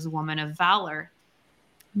encounter was Woman of Valor.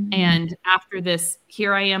 And after this,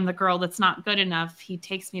 here I am, the girl that's not good enough, he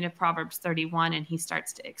takes me to Proverbs 31, and he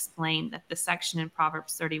starts to explain that the section in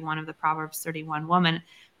Proverbs 31 of the Proverbs 31 woman,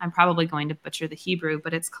 I'm probably going to butcher the Hebrew,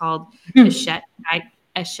 but it's called Eshet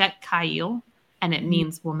Kayil, and it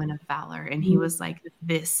means woman of valor. And he was like,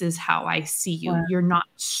 this is how I see you. Wow. You're not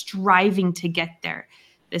striving to get there.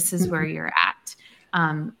 This is where you're at.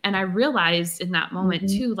 And I realized in that moment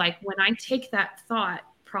too, like, when I take that thought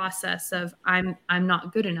process of I'm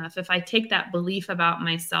not good enough, if I take that belief about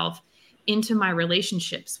myself into my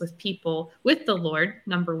relationships with people, with the Lord,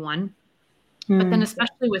 number one, but then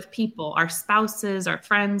especially with people, our spouses, our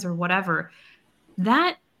friends, or whatever,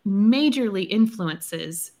 that majorly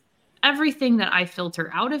influences everything that I filter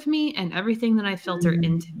out of me and everything that I filter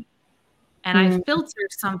into me. And I filter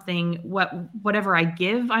something, whatever I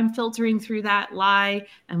give, I'm filtering through that lie,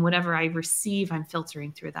 and whatever I receive, I'm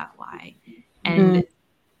filtering through that lie. And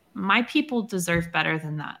my people deserve better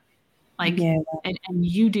than that. Like, and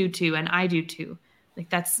you do too, and I do too. Like,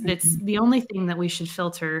 that's the only thing that we should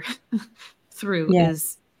filter through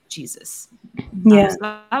is Jesus. So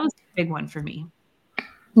that was a big one for me.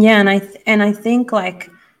 Yeah, and I think,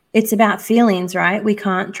 like, it's about feelings, right? We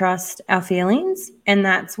can't trust our feelings, and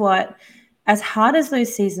that's what, as hard as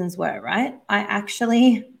those seasons were, right? I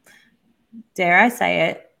actually, dare I say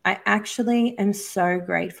it, I actually am so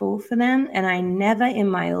grateful for them. And I never in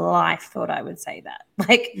my life thought I would say that,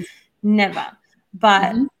 like, never.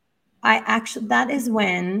 But that is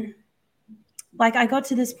when, like, I got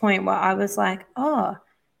to this point where I was like, oh,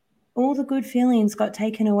 all the good feelings got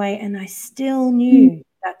taken away, and I still knew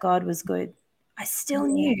that God was good. I still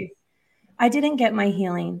knew. I didn't get my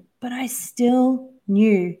healing, but I still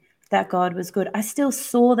knew that God was good. I still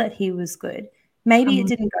saw that he was good. Maybe it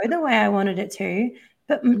didn't go the way I wanted it to,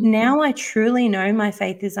 but now I truly know my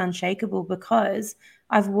faith is unshakable, because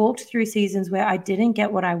I've walked through seasons where I didn't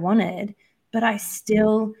get what I wanted, but I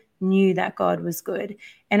still knew that God was good.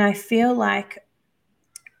 And I feel like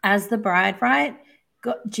as the bride, right,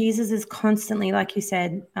 Jesus is constantly, like you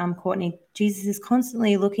said, Courtney, Jesus is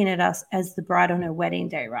constantly looking at us as the bride on her wedding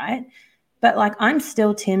day, right? But like I'm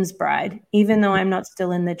still Tim's bride, even though I'm not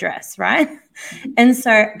still in the dress, right? And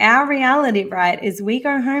so our reality, right, is we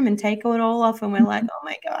go home and take it all off and we're like, oh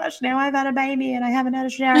my gosh, now I've had a baby and I haven't had a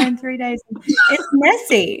shower in 3 days. It's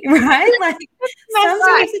messy, right? Like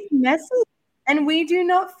sometimes it's messy. And we do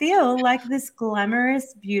not feel like this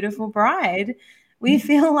glamorous, beautiful bride. We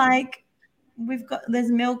feel like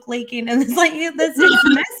there's milk leaking and it's like, it's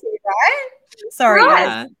messy, right? Sorry,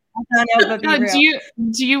 guys. I can't help but be real.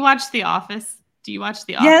 Do you watch The Office? Do you watch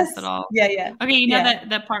The Yes. Office at all? Yeah. Okay, you know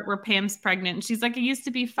that part where Pam's pregnant and she's like, I used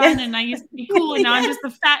to be fun and I used to be cool and now I'm just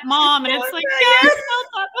a fat mom. And it's like, yeah, I felt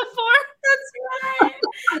that before.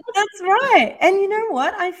 That's right. And you know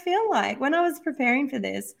what? I feel like when I was preparing for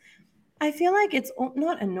this, I feel like it's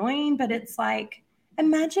not annoying, but it's like,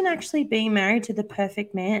 imagine actually being married to the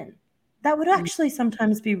perfect man. That would actually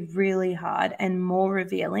sometimes be really hard and more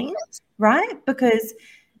revealing, right? Because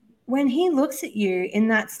when he looks at you in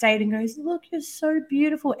that state and goes, look, you're so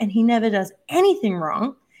beautiful, and he never does anything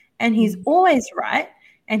wrong, and he's always right,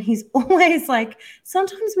 and he's always like,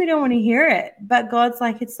 sometimes we don't want to hear it, but God's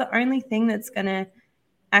like, it's the only thing that's going to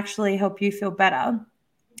actually help you feel better.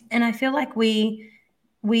 And I feel like we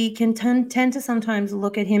can tend to sometimes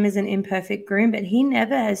look at him as an imperfect groom, but he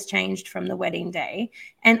never has changed from the wedding day,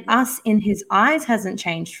 and us in his eyes hasn't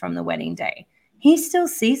changed from the wedding day. He still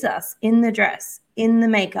sees us in the dress, in the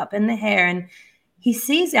makeup, in the hair, and he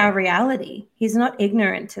sees our reality. He's not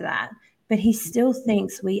ignorant to that, but he still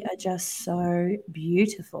thinks we are just so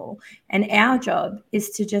beautiful. And our job is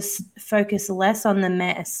to just focus less on the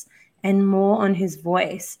mess and more on his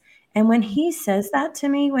voice. And when he says that to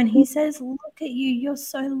me, when he says, look at you, you're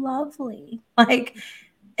so lovely, like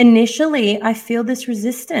initially I feel this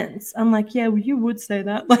resistance. I'm like, yeah, well, you would say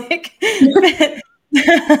that. Like,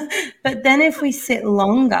 but then if we sit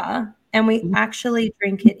longer and we actually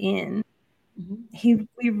drink it in,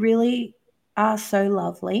 we really are so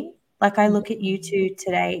lovely. Like I look at you two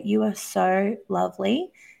today, you are so lovely.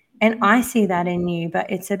 And I see that in you, but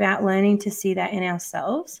it's about learning to see that in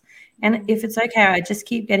ourselves. And if it's okay, I just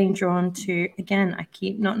keep getting drawn to, again, I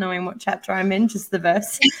keep not knowing what chapter I'm in, just the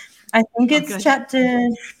verse. I think it's chapter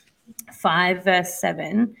 5, verse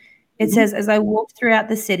 7. It says, as I walked throughout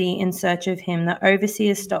the city in search of him, the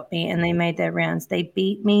overseers stopped me and they made their rounds. They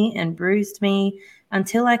beat me and bruised me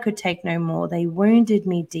until I could take no more. They wounded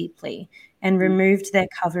me deeply and removed their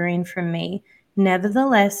covering from me.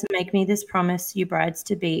 Nevertheless, make me this promise, you brides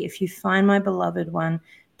to be. If you find my beloved one,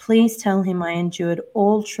 please tell him I endured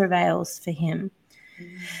all travails for him.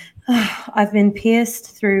 I've been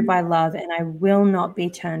pierced through by love and I will not be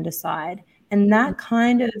turned aside. And that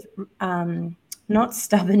kind of, not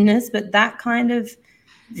stubbornness, but that kind of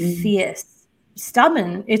fierce,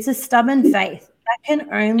 stubborn, it's a stubborn faith that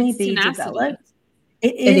can only be developed.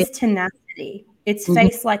 It is tenacity. It's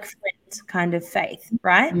face like flint kind of faith,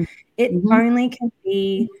 right? It only can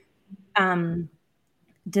be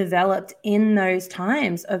developed in those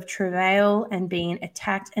times of travail and being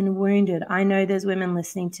attacked and wounded. I know there's women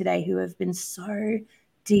listening today who have been so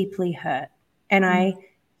deeply hurt, and I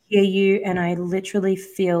hear you and I literally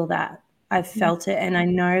feel that. I've felt it, and I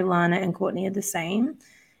know Lana and Courtney are the same.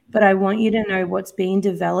 But I want you to know what's being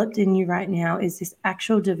developed in you right now is this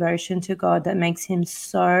actual devotion to God that makes him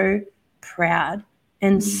so proud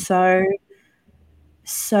and so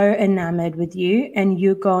enamored with you, and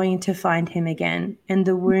you're going to find him again. And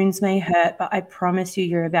the wounds may hurt, but I promise you,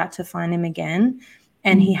 you're about to find him again.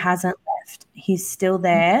 And he hasn't left. He's still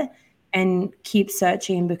there. And keep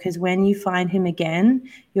searching, because when you find him again,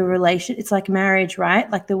 your relation, it's like marriage,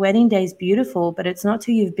 right? Like the wedding day is beautiful, but it's not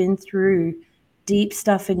till you've been through deep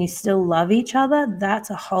stuff and you still love each other. That's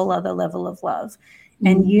a whole other level of love.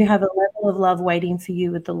 And you have a level of love waiting for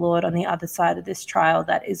you with the Lord on the other side of this trial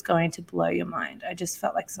that is going to blow your mind. I just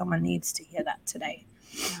felt like someone needs to hear that today.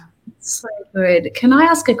 So good. Can I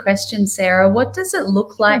ask a question, Sarah? What does it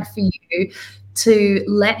look like for you to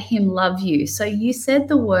let him love you? So you said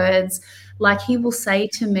the words, like he will say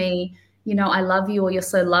to me, you know, I love you, or you're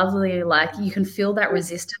so lovely. Like you can feel that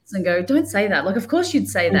resistance and go, don't say that. Like, of course you'd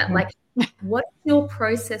say that. Like, what does your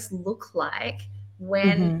process look like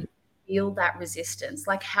when you feel that resistance?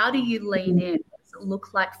 Like, how do you lean in? What does it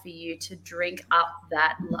look like for you to drink up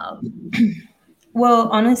that love? Well,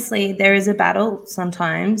 honestly, there is a battle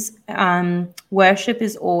sometimes. Worship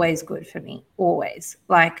is always good for me, always.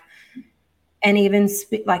 Like, and even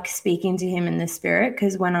speaking to him in the spirit,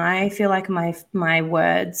 because when I feel like my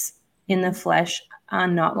words in the flesh are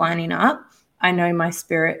not lining up, I know my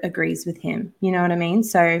spirit agrees with him. You know what I mean?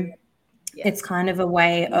 So it's kind of a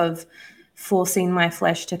way of forcing my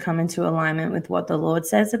flesh to come into alignment with what the Lord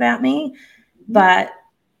says about me. But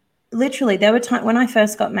literally, there were times when I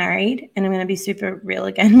first got married, and I'm going to be super real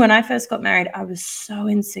again. When I first got married, I was so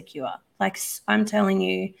insecure. Like, I'm telling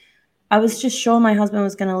you, I was just sure my husband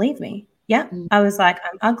was going to leave me. Yeah. I was like,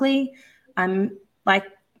 I'm ugly. I'm like,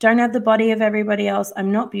 don't have the body of everybody else.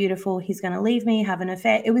 I'm not beautiful. He's going to leave me, have an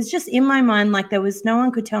affair. It was just in my mind, like there was no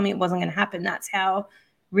one could tell me it wasn't going to happen. That's how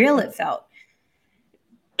real it felt.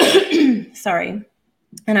 Sorry.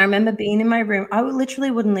 And I remember being in my room. I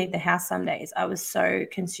literally wouldn't leave the house some days. I was so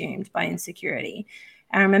consumed by insecurity.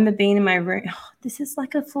 I remember being in my room. Oh, this is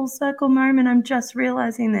like a full circle moment. I'm just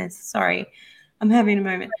realizing this. Sorry, I'm having a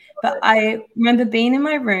moment. But I remember being in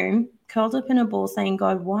my room, curled up in a ball, saying,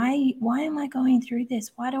 God, why am I going through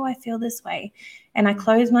this? Why do I feel this way? And I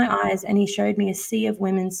closed my eyes and he showed me a sea of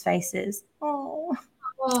women's faces. Oh.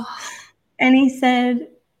 And he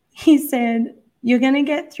said, you're going to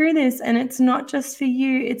get through this, and it's not just for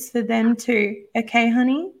you, it's for them too. Okay,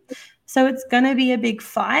 honey? So it's going to be a big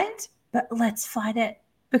fight, but let's fight it,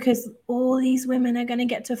 because all these women are going to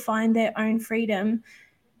get to find their own freedom.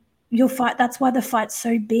 You'll fight. That's why the fight's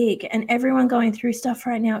so big, and everyone going through stuff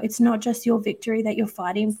right now, it's not just your victory that you're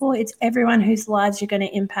fighting for. It's everyone whose lives you're going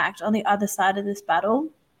to impact on the other side of this battle.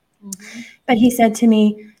 But he said to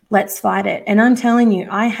me, let's fight it. And I'm telling you,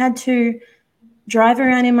 I had to drive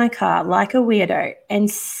around in my car like a weirdo and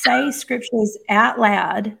say scriptures out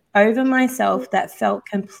loud over myself that felt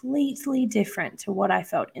completely different to what I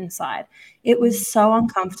felt inside. It was so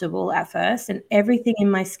uncomfortable at first, and everything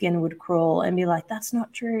in my skin would crawl and be like, that's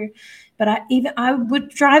not true. But I would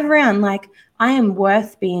drive around like, I am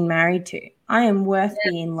worth being married to. I am worth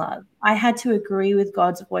being loved. I had to agree with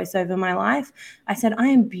God's voice over my life. I said, I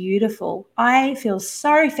am beautiful. I feel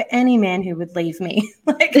sorry for any man who would leave me.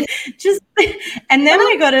 And then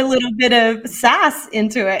I got a little bit of sass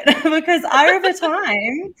into it because over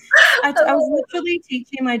time, I was literally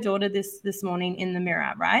teaching my daughter this morning in the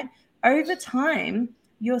mirror, right? Over time,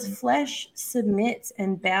 your flesh submits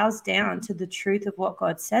and bows down to the truth of what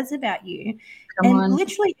God says about you.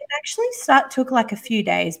 Literally, it actually took like a few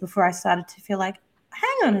days before I started to feel like,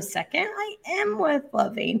 hang on a second, I am worth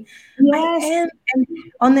loving. Yes. I am. And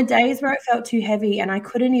on the days where it felt too heavy and I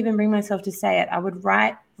couldn't even bring myself to say it, I would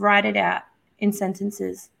write it out in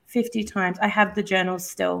sentences 50 times. I have the journals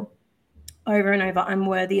still, over and over. I'm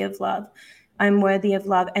worthy of love. I'm worthy of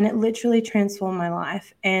love. And it literally transformed my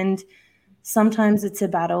life. And sometimes it's a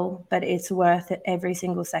battle, but it's worth it every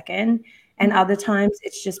single second. And other times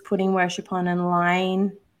it's just putting worship on and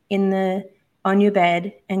lying on your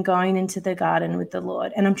bed and going into the garden with the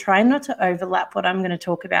Lord. And I'm trying not to overlap what I'm going to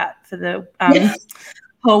talk about for the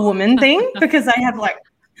whole woman thing, because I have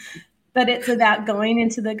but it's about going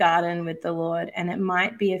into the garden with the Lord. And it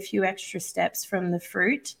might be a few extra steps from the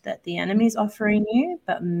fruit that the enemy's offering you,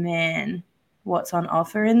 but man, what's on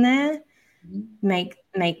offer in there, make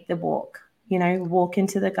the walk. Walk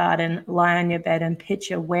into the garden, lie on your bed and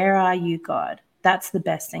picture, where are you, God? That's the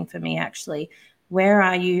best thing for me, actually. Where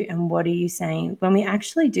are you and what are you saying? When we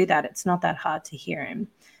actually do that, it's not that hard to hear him.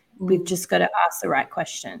 We've just got to ask the right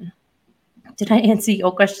question. Did I answer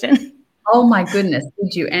your question? Oh, my goodness.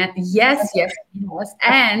 Did you? Yes.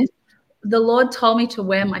 And the Lord told me to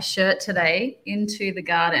wear my shirt today into the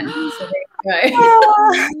garden. So there you go.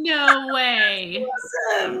 Oh, no way.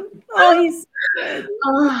 Awesome. Oh, he's so good.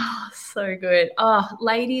 Oh, so good. Oh,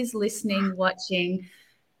 ladies listening, watching,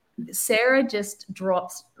 Sarah just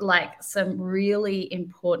drops like some really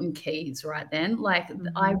important keys right then. Like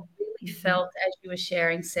I really felt as you were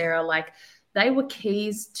sharing, Sarah, like they were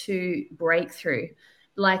keys to breakthrough.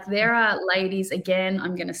 Like there are ladies, again,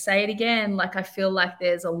 I'm going to say it again, like I feel like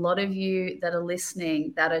there's a lot of you that are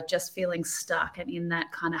listening that are just feeling stuck and in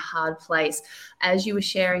that kind of hard place. As you were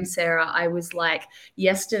sharing, Sarah, I was like,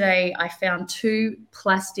 yesterday I found 2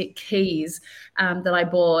 plastic keys that I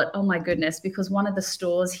bought. Oh my goodness, because one of the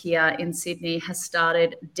stores here in Sydney has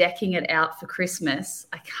started decking it out for Christmas.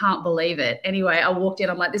 I can't believe it. Anyway, I walked in,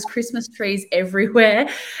 I'm like, there's Christmas trees everywhere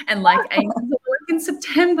and like in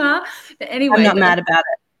September. But anyway, I'm not mad about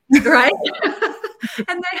it. Right?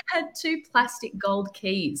 And they had 2 plastic gold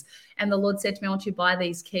keys. And the Lord said to me, I want you to buy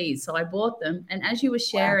these keys. So I bought them. And as you were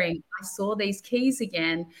sharing, I saw these keys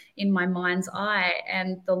again in my mind's eye.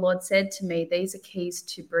 And the Lord said to me, these are keys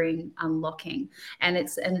to bring unlocking. And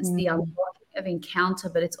it's the unlocking of encounter,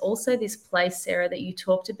 but it's also this place, Sarah, that you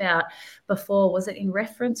talked about before. Was it in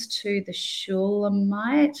reference to the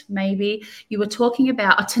Shulamite? Maybe you were talking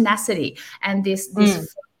about a tenacity and this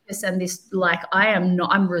focus and this, like,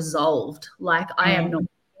 I'm resolved. Like I am not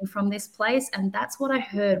from this place. And that's what I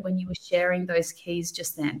heard when you were sharing those keys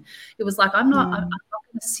just then. It was like, I'm not going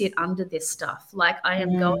to sit under this stuff. Like, I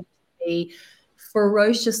am going to be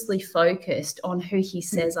ferociously focused on who he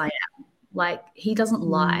says I am. Like, he doesn't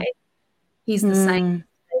lie. He's the same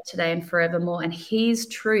today and forevermore. And his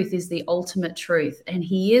truth is the ultimate truth. And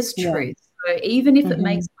he is truth. So even if it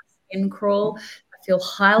makes my skin crawl, I feel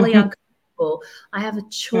highly uncomfortable, I have a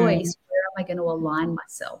choice. Where am I going to align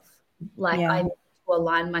myself? Like, I need to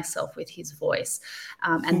align myself with his voice.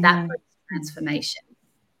 And that brings transformation.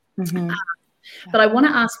 But I want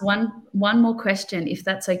to ask one more question, if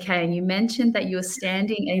that's okay. And you mentioned that you were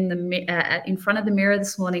standing in front of the mirror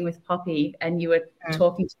this morning with Poppy, and you were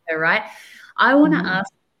talking to her, right? I want to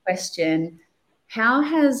ask a question. How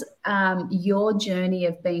has your journey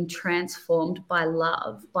of being transformed by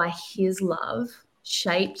love, by his love,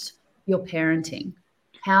 shaped your parenting?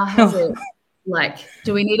 How has it? Like,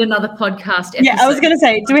 do we need another podcast episode? Yeah, I was going to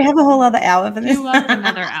say, do we have a whole other hour for this? We love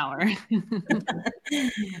another hour.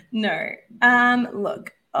 No.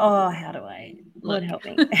 Look. Oh, how do I? Lord help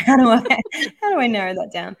me. How do I narrow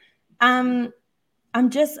that down? I'm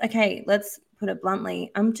just, okay, let's put it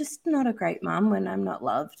bluntly. I'm just not a great mom when I'm not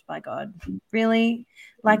loved by God. Really?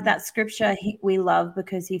 Like that scripture, we love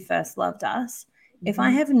because he first loved us. If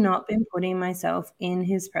I have not been putting myself in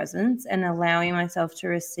his presence and allowing myself to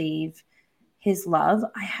receive his love,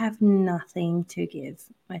 I have nothing to give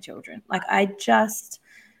my children. Like,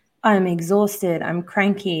 I'm exhausted. I'm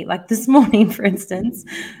cranky. Like this morning, for instance,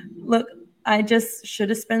 look, I just should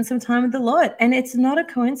have spent some time with the Lord. And it's not a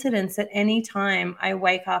coincidence that any time I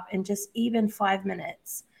wake up and just even 5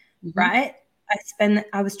 minutes, right?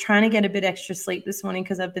 I was trying to get a bit extra sleep this morning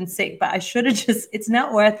because I've been sick, but I should have it's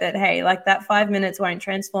not worth it. Hey, like that 5 minutes won't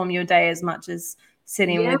transform your day as much as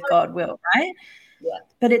sitting with God will, right? Yeah.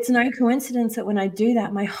 But it's no coincidence that when I do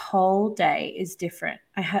that, my whole day is different.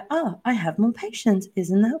 I have more patience.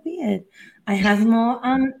 Isn't that weird? I have more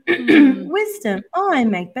wisdom. Oh, I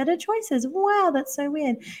make better choices. Wow, that's so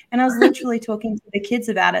weird. And I was literally talking to the kids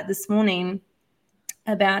about it this morning,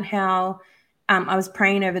 about how I was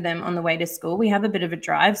praying over them on the way to school. We have a bit of a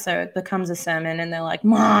drive, so it becomes a sermon, and they're like,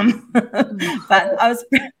 "Mom," but I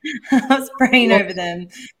was praying over them,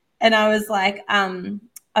 and I was like,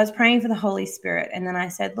 I was praying for the Holy Spirit, and then I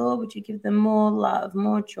said, Lord, would you give them more love,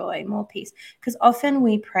 more joy, more peace? Because often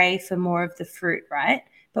we pray for more of the fruit, right?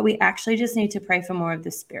 But we actually just need to pray for more of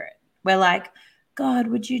the Spirit. We're like, God,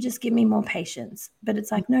 would you just give me more patience? But it's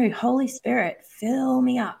like, no, Holy Spirit, fill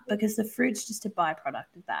me up, because the fruit's just a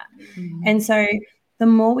byproduct of that. And so the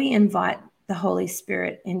more we invite the Holy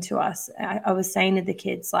Spirit into us, I was saying to the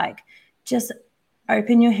kids, like, just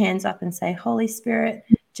open your hands up and say, Holy Spirit,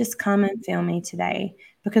 just come and fill me today,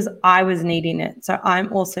 because I was needing it. So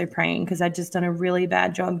I'm also praying, because I'd just done a really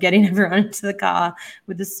bad job getting everyone into the car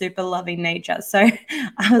with a super loving nature. So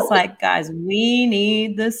I was like, guys, we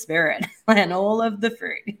need the Spirit and all of the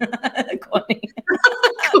fruit.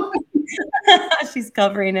 She's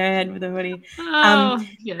covering her head with a hoodie.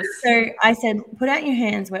 Yes. So I said, put out your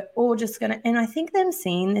hands. We're all just going to, and I think them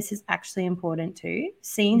seeing this is actually important too,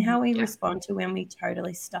 seeing how we respond to when we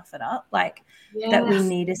totally stuff it up, like that we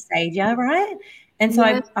need a savior, right? And so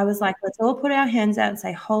I was like, let's all put our hands out and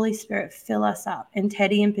say, Holy Spirit, fill us up. And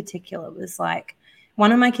Teddy in particular was like,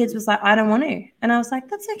 one of my kids was like, I don't want to. And I was like,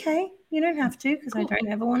 that's okay. You don't have to, because I don't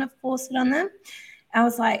ever want to force it on them. I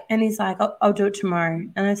was like, and he's like, I'll do it tomorrow.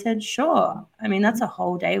 And I said, sure. I mean, that's a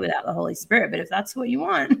whole day without the Holy Spirit, but if that's what you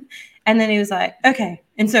want. And then he was like, okay.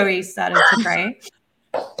 And so he started to pray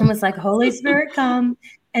and was like, Holy Spirit, come.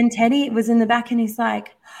 And Teddy was in the back, and he's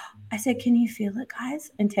like, I said, can you feel it,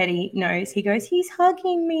 guys? And Teddy knows. He goes, he's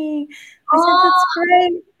hugging me. I said, that's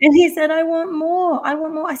great. And he said, I want more. I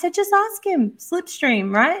want more. I said, just ask him.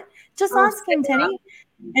 Slipstream, right? Just ask him, Teddy.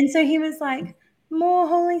 And so he was like, more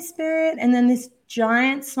Holy Spirit. And then this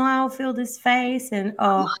giant smile filled his face. And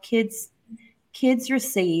kids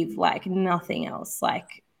receive like nothing else.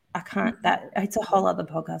 Like, I can't, it's a whole other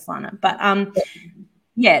podcast, Lana. But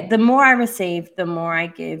yeah, the more I receive, the more I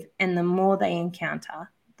give, and the more they encounter,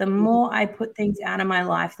 the more I put things out of my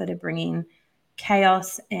life that are bringing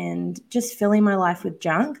chaos and just filling my life with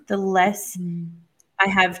junk, the less I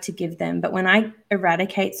have to give them. But when I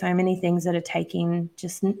eradicate so many things that are taking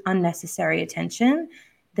just unnecessary attention,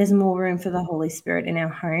 there's more room for the Holy Spirit in our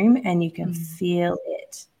home, and you can feel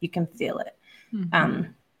it. You can feel it. I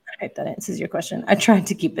hope that answers your question. I tried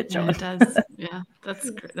to keep it short. Yeah, it does. Yeah,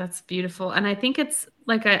 that's beautiful. And I think it's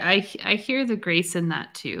like I hear the grace in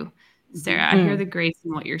that too, Sarah. I hear the grace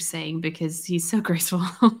in what you're saying, because he's so graceful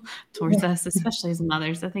towards us, especially as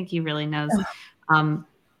mothers. I think he really knows.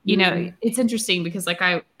 you know, it's interesting because like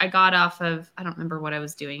I got off of, I don't remember what I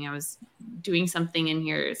was doing. I was doing something in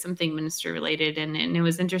here, something ministry related. And it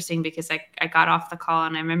was interesting because I got off the call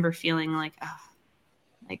and I remember feeling like, oh,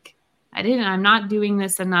 like I'm not doing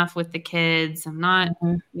this enough with the kids. I'm not,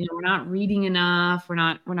 you know, we're not reading enough. We're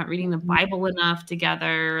not reading the Bible enough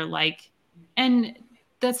together. Like, and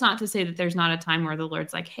that's not to say that there's not a time where the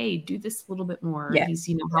Lord's like, hey, do this a little bit more. Yeah. He's,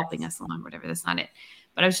 you know, helping us along, whatever. That's not it.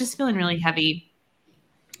 But I was just feeling really heavy.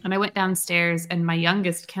 And I went downstairs and my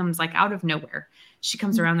youngest comes like out of nowhere. She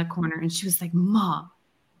comes around the corner and she was like, Mom,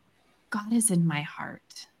 God is in my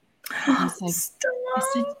heart. I was like, I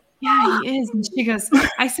said, yeah, he is. And she goes,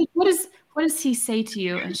 I said, what does he say to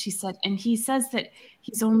you? And she said, and he says that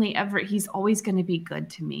he's always going to be good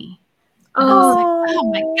to me. And I was like,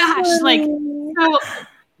 oh my gosh. Like, so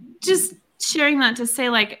just sharing that to say,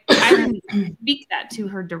 like, I didn't speak that to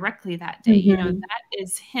her directly that day. You know, that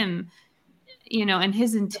is him, you know, and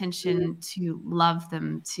his intention to love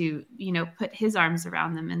them, to, you know, put his arms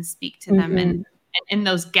around them and speak to them. And in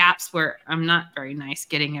those gaps where I'm not very nice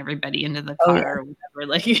getting everybody into the car or whatever,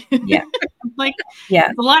 like, like,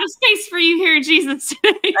 there's a lot of space for you here, Jesus.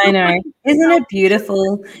 Today. I know. Isn't it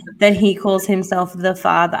beautiful that he calls himself the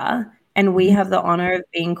Father and we have the honor of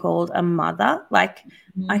being called a mother? Like,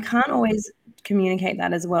 I can't always communicate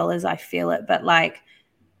that as well as I feel it, but like,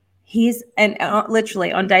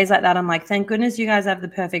 literally on days like that, I'm like, thank goodness you guys have the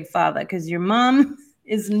perfect father, because your mom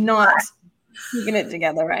is not keeping it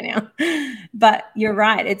together right now. But you're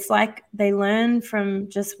right. It's like they learn from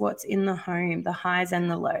just what's in the home, the highs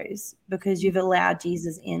and the lows, because you've allowed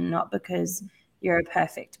Jesus in, not because you're a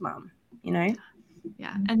perfect mom, you know?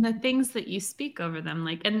 Yeah. And the things that you speak over them,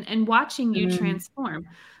 like, and watching you transform,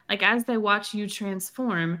 like as they watch you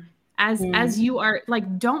transform, as you are,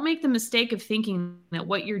 like, don't make the mistake of thinking that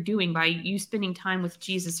what you're doing by you spending time with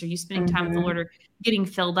Jesus or you spending time with the Lord or getting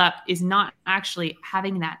filled up is not actually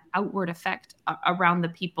having that outward effect around the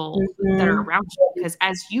people that are around you. Because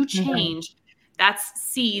as you change, that's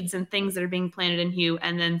seeds and things that are being planted in you,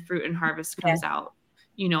 and then fruit and harvest comes out,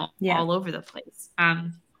 you know, all over the place.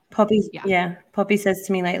 Poppy says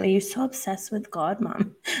to me lately, you're so obsessed with God,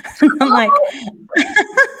 Mom. I'm like,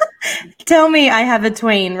 tell me I have a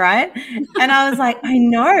tween, right? And I was like, I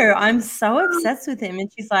know, I'm so obsessed with him.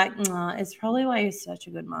 And she's like, it's probably why you're such a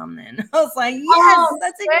good mom then. I was like, yes,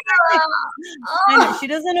 that's exactly. I know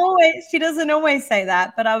she doesn't always say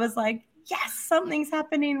that, but I was like, yes, something's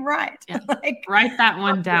happening right. Like, write that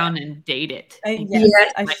one down and date it.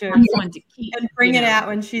 Yes, I should. One to keep, and bring it out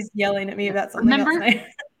when she's yelling at me about something else.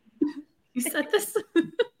 You said this.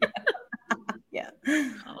 Yeah.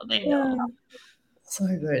 Oh, they know. So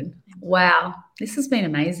good. Wow. This has been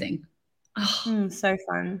amazing. So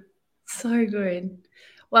fun. So good.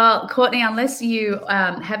 Well, Courtney, unless you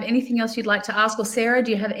have anything else you'd like to ask, or Sarah,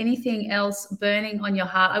 do you have anything else burning on your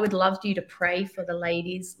heart? I would love you to pray for the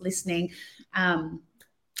ladies listening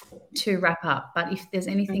to wrap up. But if there's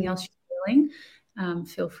anything else you're feeling,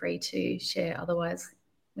 feel free to share. Otherwise,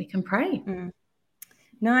 we can pray.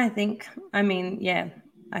 No, I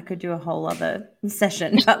could do a whole other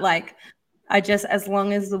session, but like, as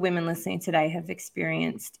long as the women listening today have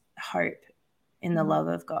experienced hope in the love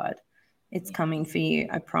of God, it's coming for you.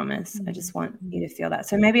 I promise. I just want you to feel that.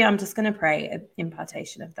 So maybe I'm just going to pray an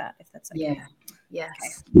impartation of that, if that's okay. Yeah.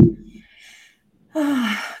 Yes. Okay.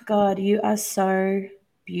 Oh, God, you are so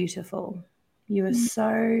beautiful. You are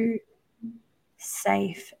so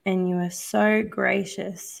safe and you are so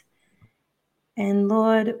gracious. And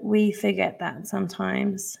Lord, we forget that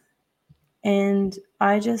sometimes. And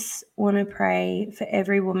I just want to pray for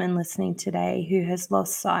every woman listening today who has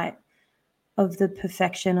lost sight of the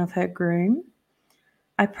perfection of her groom.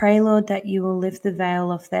 I pray, Lord, that you will lift the veil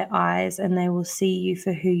off their eyes and they will see you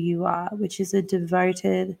for who you are, which is a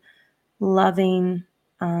devoted, loving,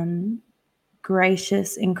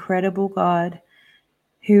 gracious, incredible God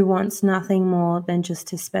who wants nothing more than just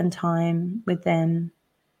to spend time with them.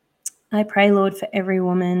 I pray, Lord, for every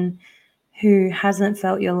woman who hasn't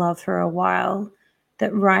felt your love for a while,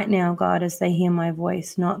 that right now, God, as they hear my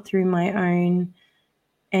voice, not through my own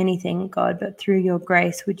anything, God, but through your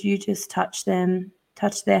grace, would you just touch them,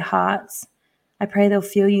 touch their hearts? I pray they'll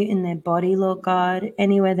feel you in their body, Lord God.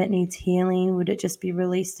 Anywhere that needs healing, would it just be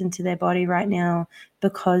released into their body right now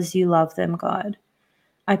because you love them, God?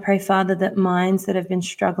 I pray, Father, that minds that have been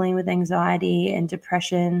struggling with anxiety and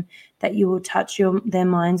depression, that you will touch their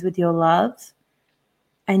minds with your love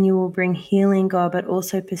and you will bring healing, God, but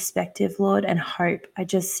also perspective, Lord, and hope. I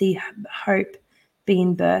just see hope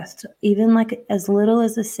being birthed, even like as little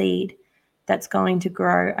as a seed that's going to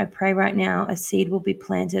grow. I pray right now a seed will be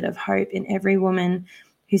planted of hope in every woman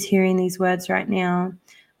who's hearing these words right now.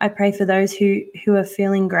 I pray for those who are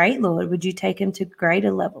feeling great, Lord. Would you take them to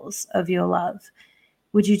greater levels of your love?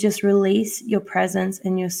 Would you just release your presence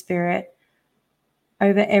and your spirit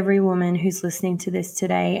over every woman who's listening to this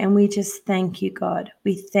today? And we just thank you, God.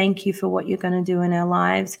 We thank you for what you're going to do in our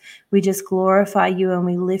lives. We just glorify you and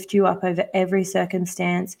we lift you up over every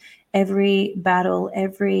circumstance, every battle,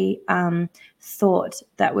 every thought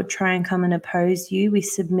that would try and come and oppose you. We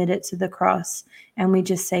submit it to the cross and we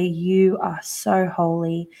just say, you are so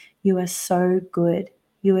holy. You are so good.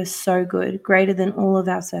 You are so good, greater than all of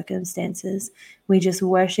our circumstances. We just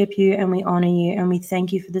worship you and we honor you and we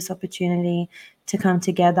thank you for this opportunity to come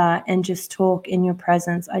together and just talk in your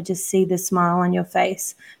presence. I just see the smile on your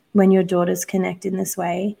face when your daughters connect in this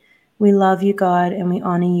way. We love you, God, and we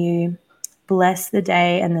honor you. Bless the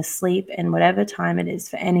day and the sleep and whatever time it is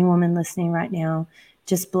for any woman listening right now.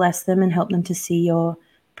 Just bless them and help them to see your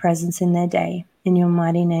presence in their day. In your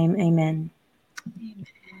mighty name, amen.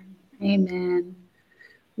 Amen.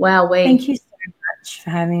 Wow. Thank you so much for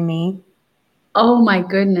having me. Oh my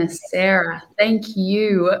goodness, Sarah. Thank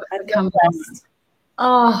you for coming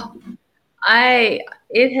on.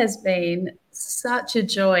 It has been such a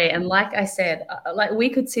joy. And like I said, like we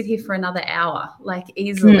could sit here for another hour, like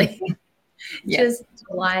easily, just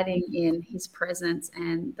delighting in his presence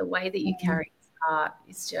and the way that you carry his heart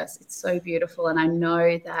is it's so beautiful. And I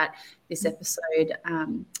know that this episode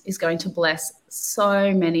is going to bless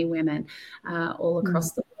so many women all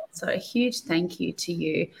across the world. So a huge thank you to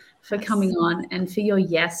you for coming on and for your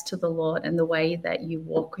yes to the Lord and the way that you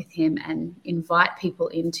walk with him and invite people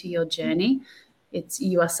into your journey.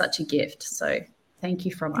 You are such a gift. So thank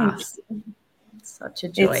you from us. It's such a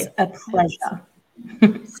joy. It's a pleasure.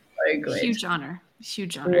 So good. Huge honor.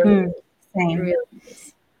 Huge honor. Really, same. Really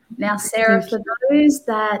is. Now, Sarah, for those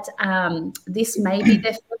that this may be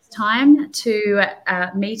their first time to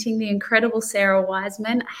meeting the incredible Sarah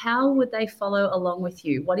Wiseman, how would they follow along with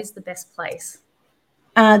you? What is the best place?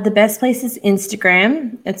 The best place is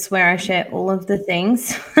Instagram. It's where I share all of the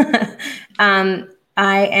things. My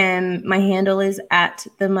handle is at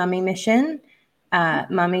the Mummy Mission.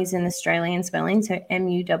 Mummy's in Australian spelling, so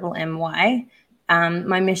MUMMY.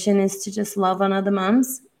 My mission is to just love on other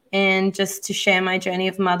mums and just to share my journey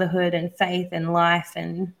of motherhood and faith and life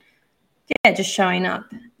and just showing up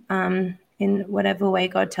in whatever way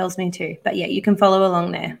God tells me to. But yeah, you can follow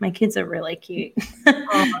along there. My kids are really cute.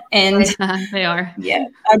 And they are. Yeah,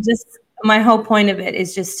 my whole point of it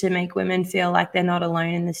is just to make women feel like they're not alone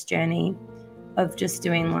in this journey of just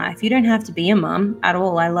doing life. You don't have to be a mum at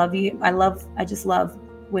all. I love you. I just love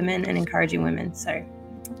women and encouraging women. So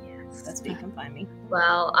that's where you can find me.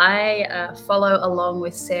 Well, I follow along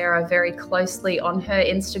with Sarah very closely on her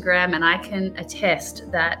Instagram, and I can attest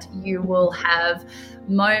that you will have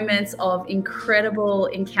moments of incredible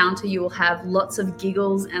encounter. You will have lots of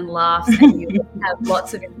giggles and laughs, and you will have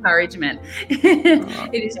lots of encouragement.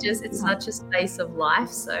 It's such a space of life.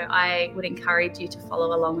 So I would encourage you to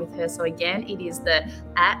follow along with her. So again, it is the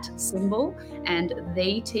 @ symbol and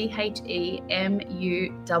the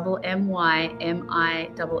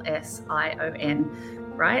TheMummyMission,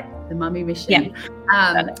 right? The Mummy Mission. Yeah.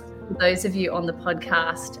 For those of you on the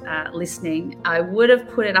podcast listening, I would have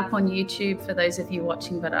put it up on YouTube for those of you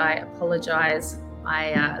watching, but I apologize.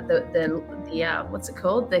 What's it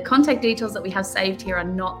called? The contact details that we have saved here are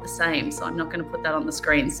not the same, so I'm not going to put that on the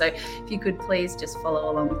screen. So if you could please just follow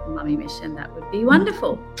along with the Mummy Mission, that would be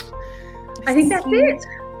wonderful. I think that's it.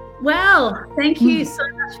 Well, thank you so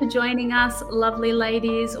much for joining us, lovely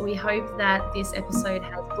ladies. We hope that this episode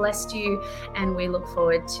has blessed you, and we look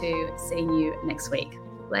forward to seeing you next week.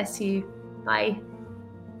 Bless you. Bye.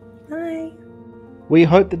 Bye. We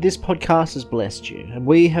hope that this podcast has blessed you, and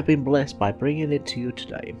we have been blessed by bringing it to you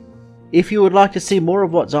today. If you would like to see more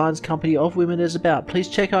of what Zion's Company of Women is about, please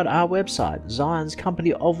check out our website,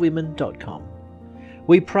 zionscompanyofwomen.com.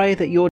 We pray that your